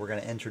formula. We're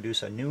going to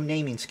introduce a new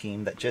naming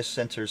scheme that just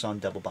centers on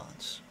double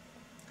bonds.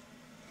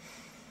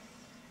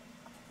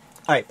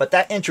 Alright, but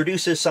that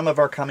introduces some of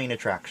our coming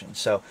attractions.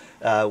 So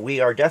we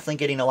are definitely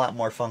getting a lot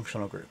more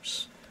functional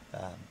groups.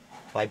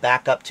 If I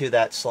back up to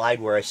that slide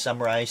where I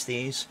summarized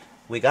these,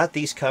 we got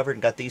these covered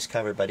and got these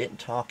covered, but I didn't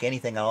talk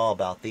anything at all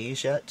about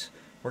these yet.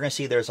 We're going to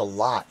see there's a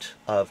lot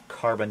of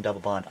carbon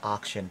double bond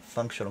oxygen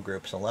functional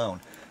groups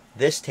alone.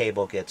 this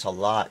table gets a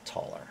lot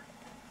taller.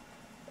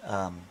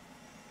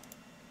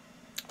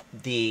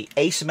 The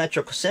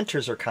asymmetrical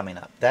centers are coming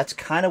up. That's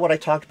kind of what I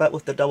talked about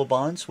with the double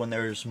bonds. When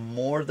there's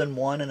more than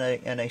one in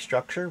a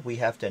structure, we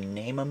have to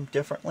name them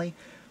differently.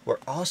 We're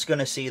also going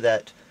to see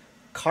that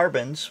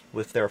carbons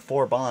with their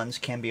 4 bonds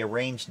can be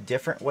arranged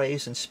different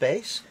ways in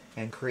space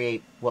and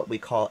create what we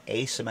call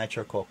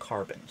asymmetrical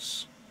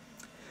carbons.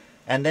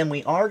 And then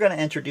we are going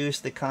to introduce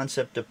the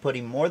concept of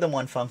putting more than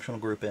one functional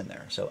group in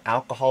there. So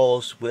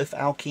alcohols with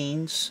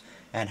alkenes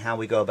and how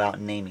we go about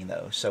naming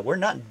those. So we're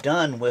not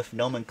done with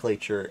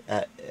nomenclature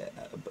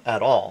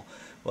at all,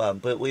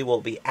 but we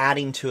will be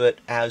adding to it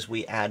as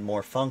we add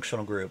more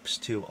functional groups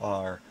to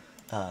our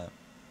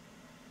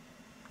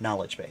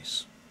knowledge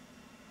base.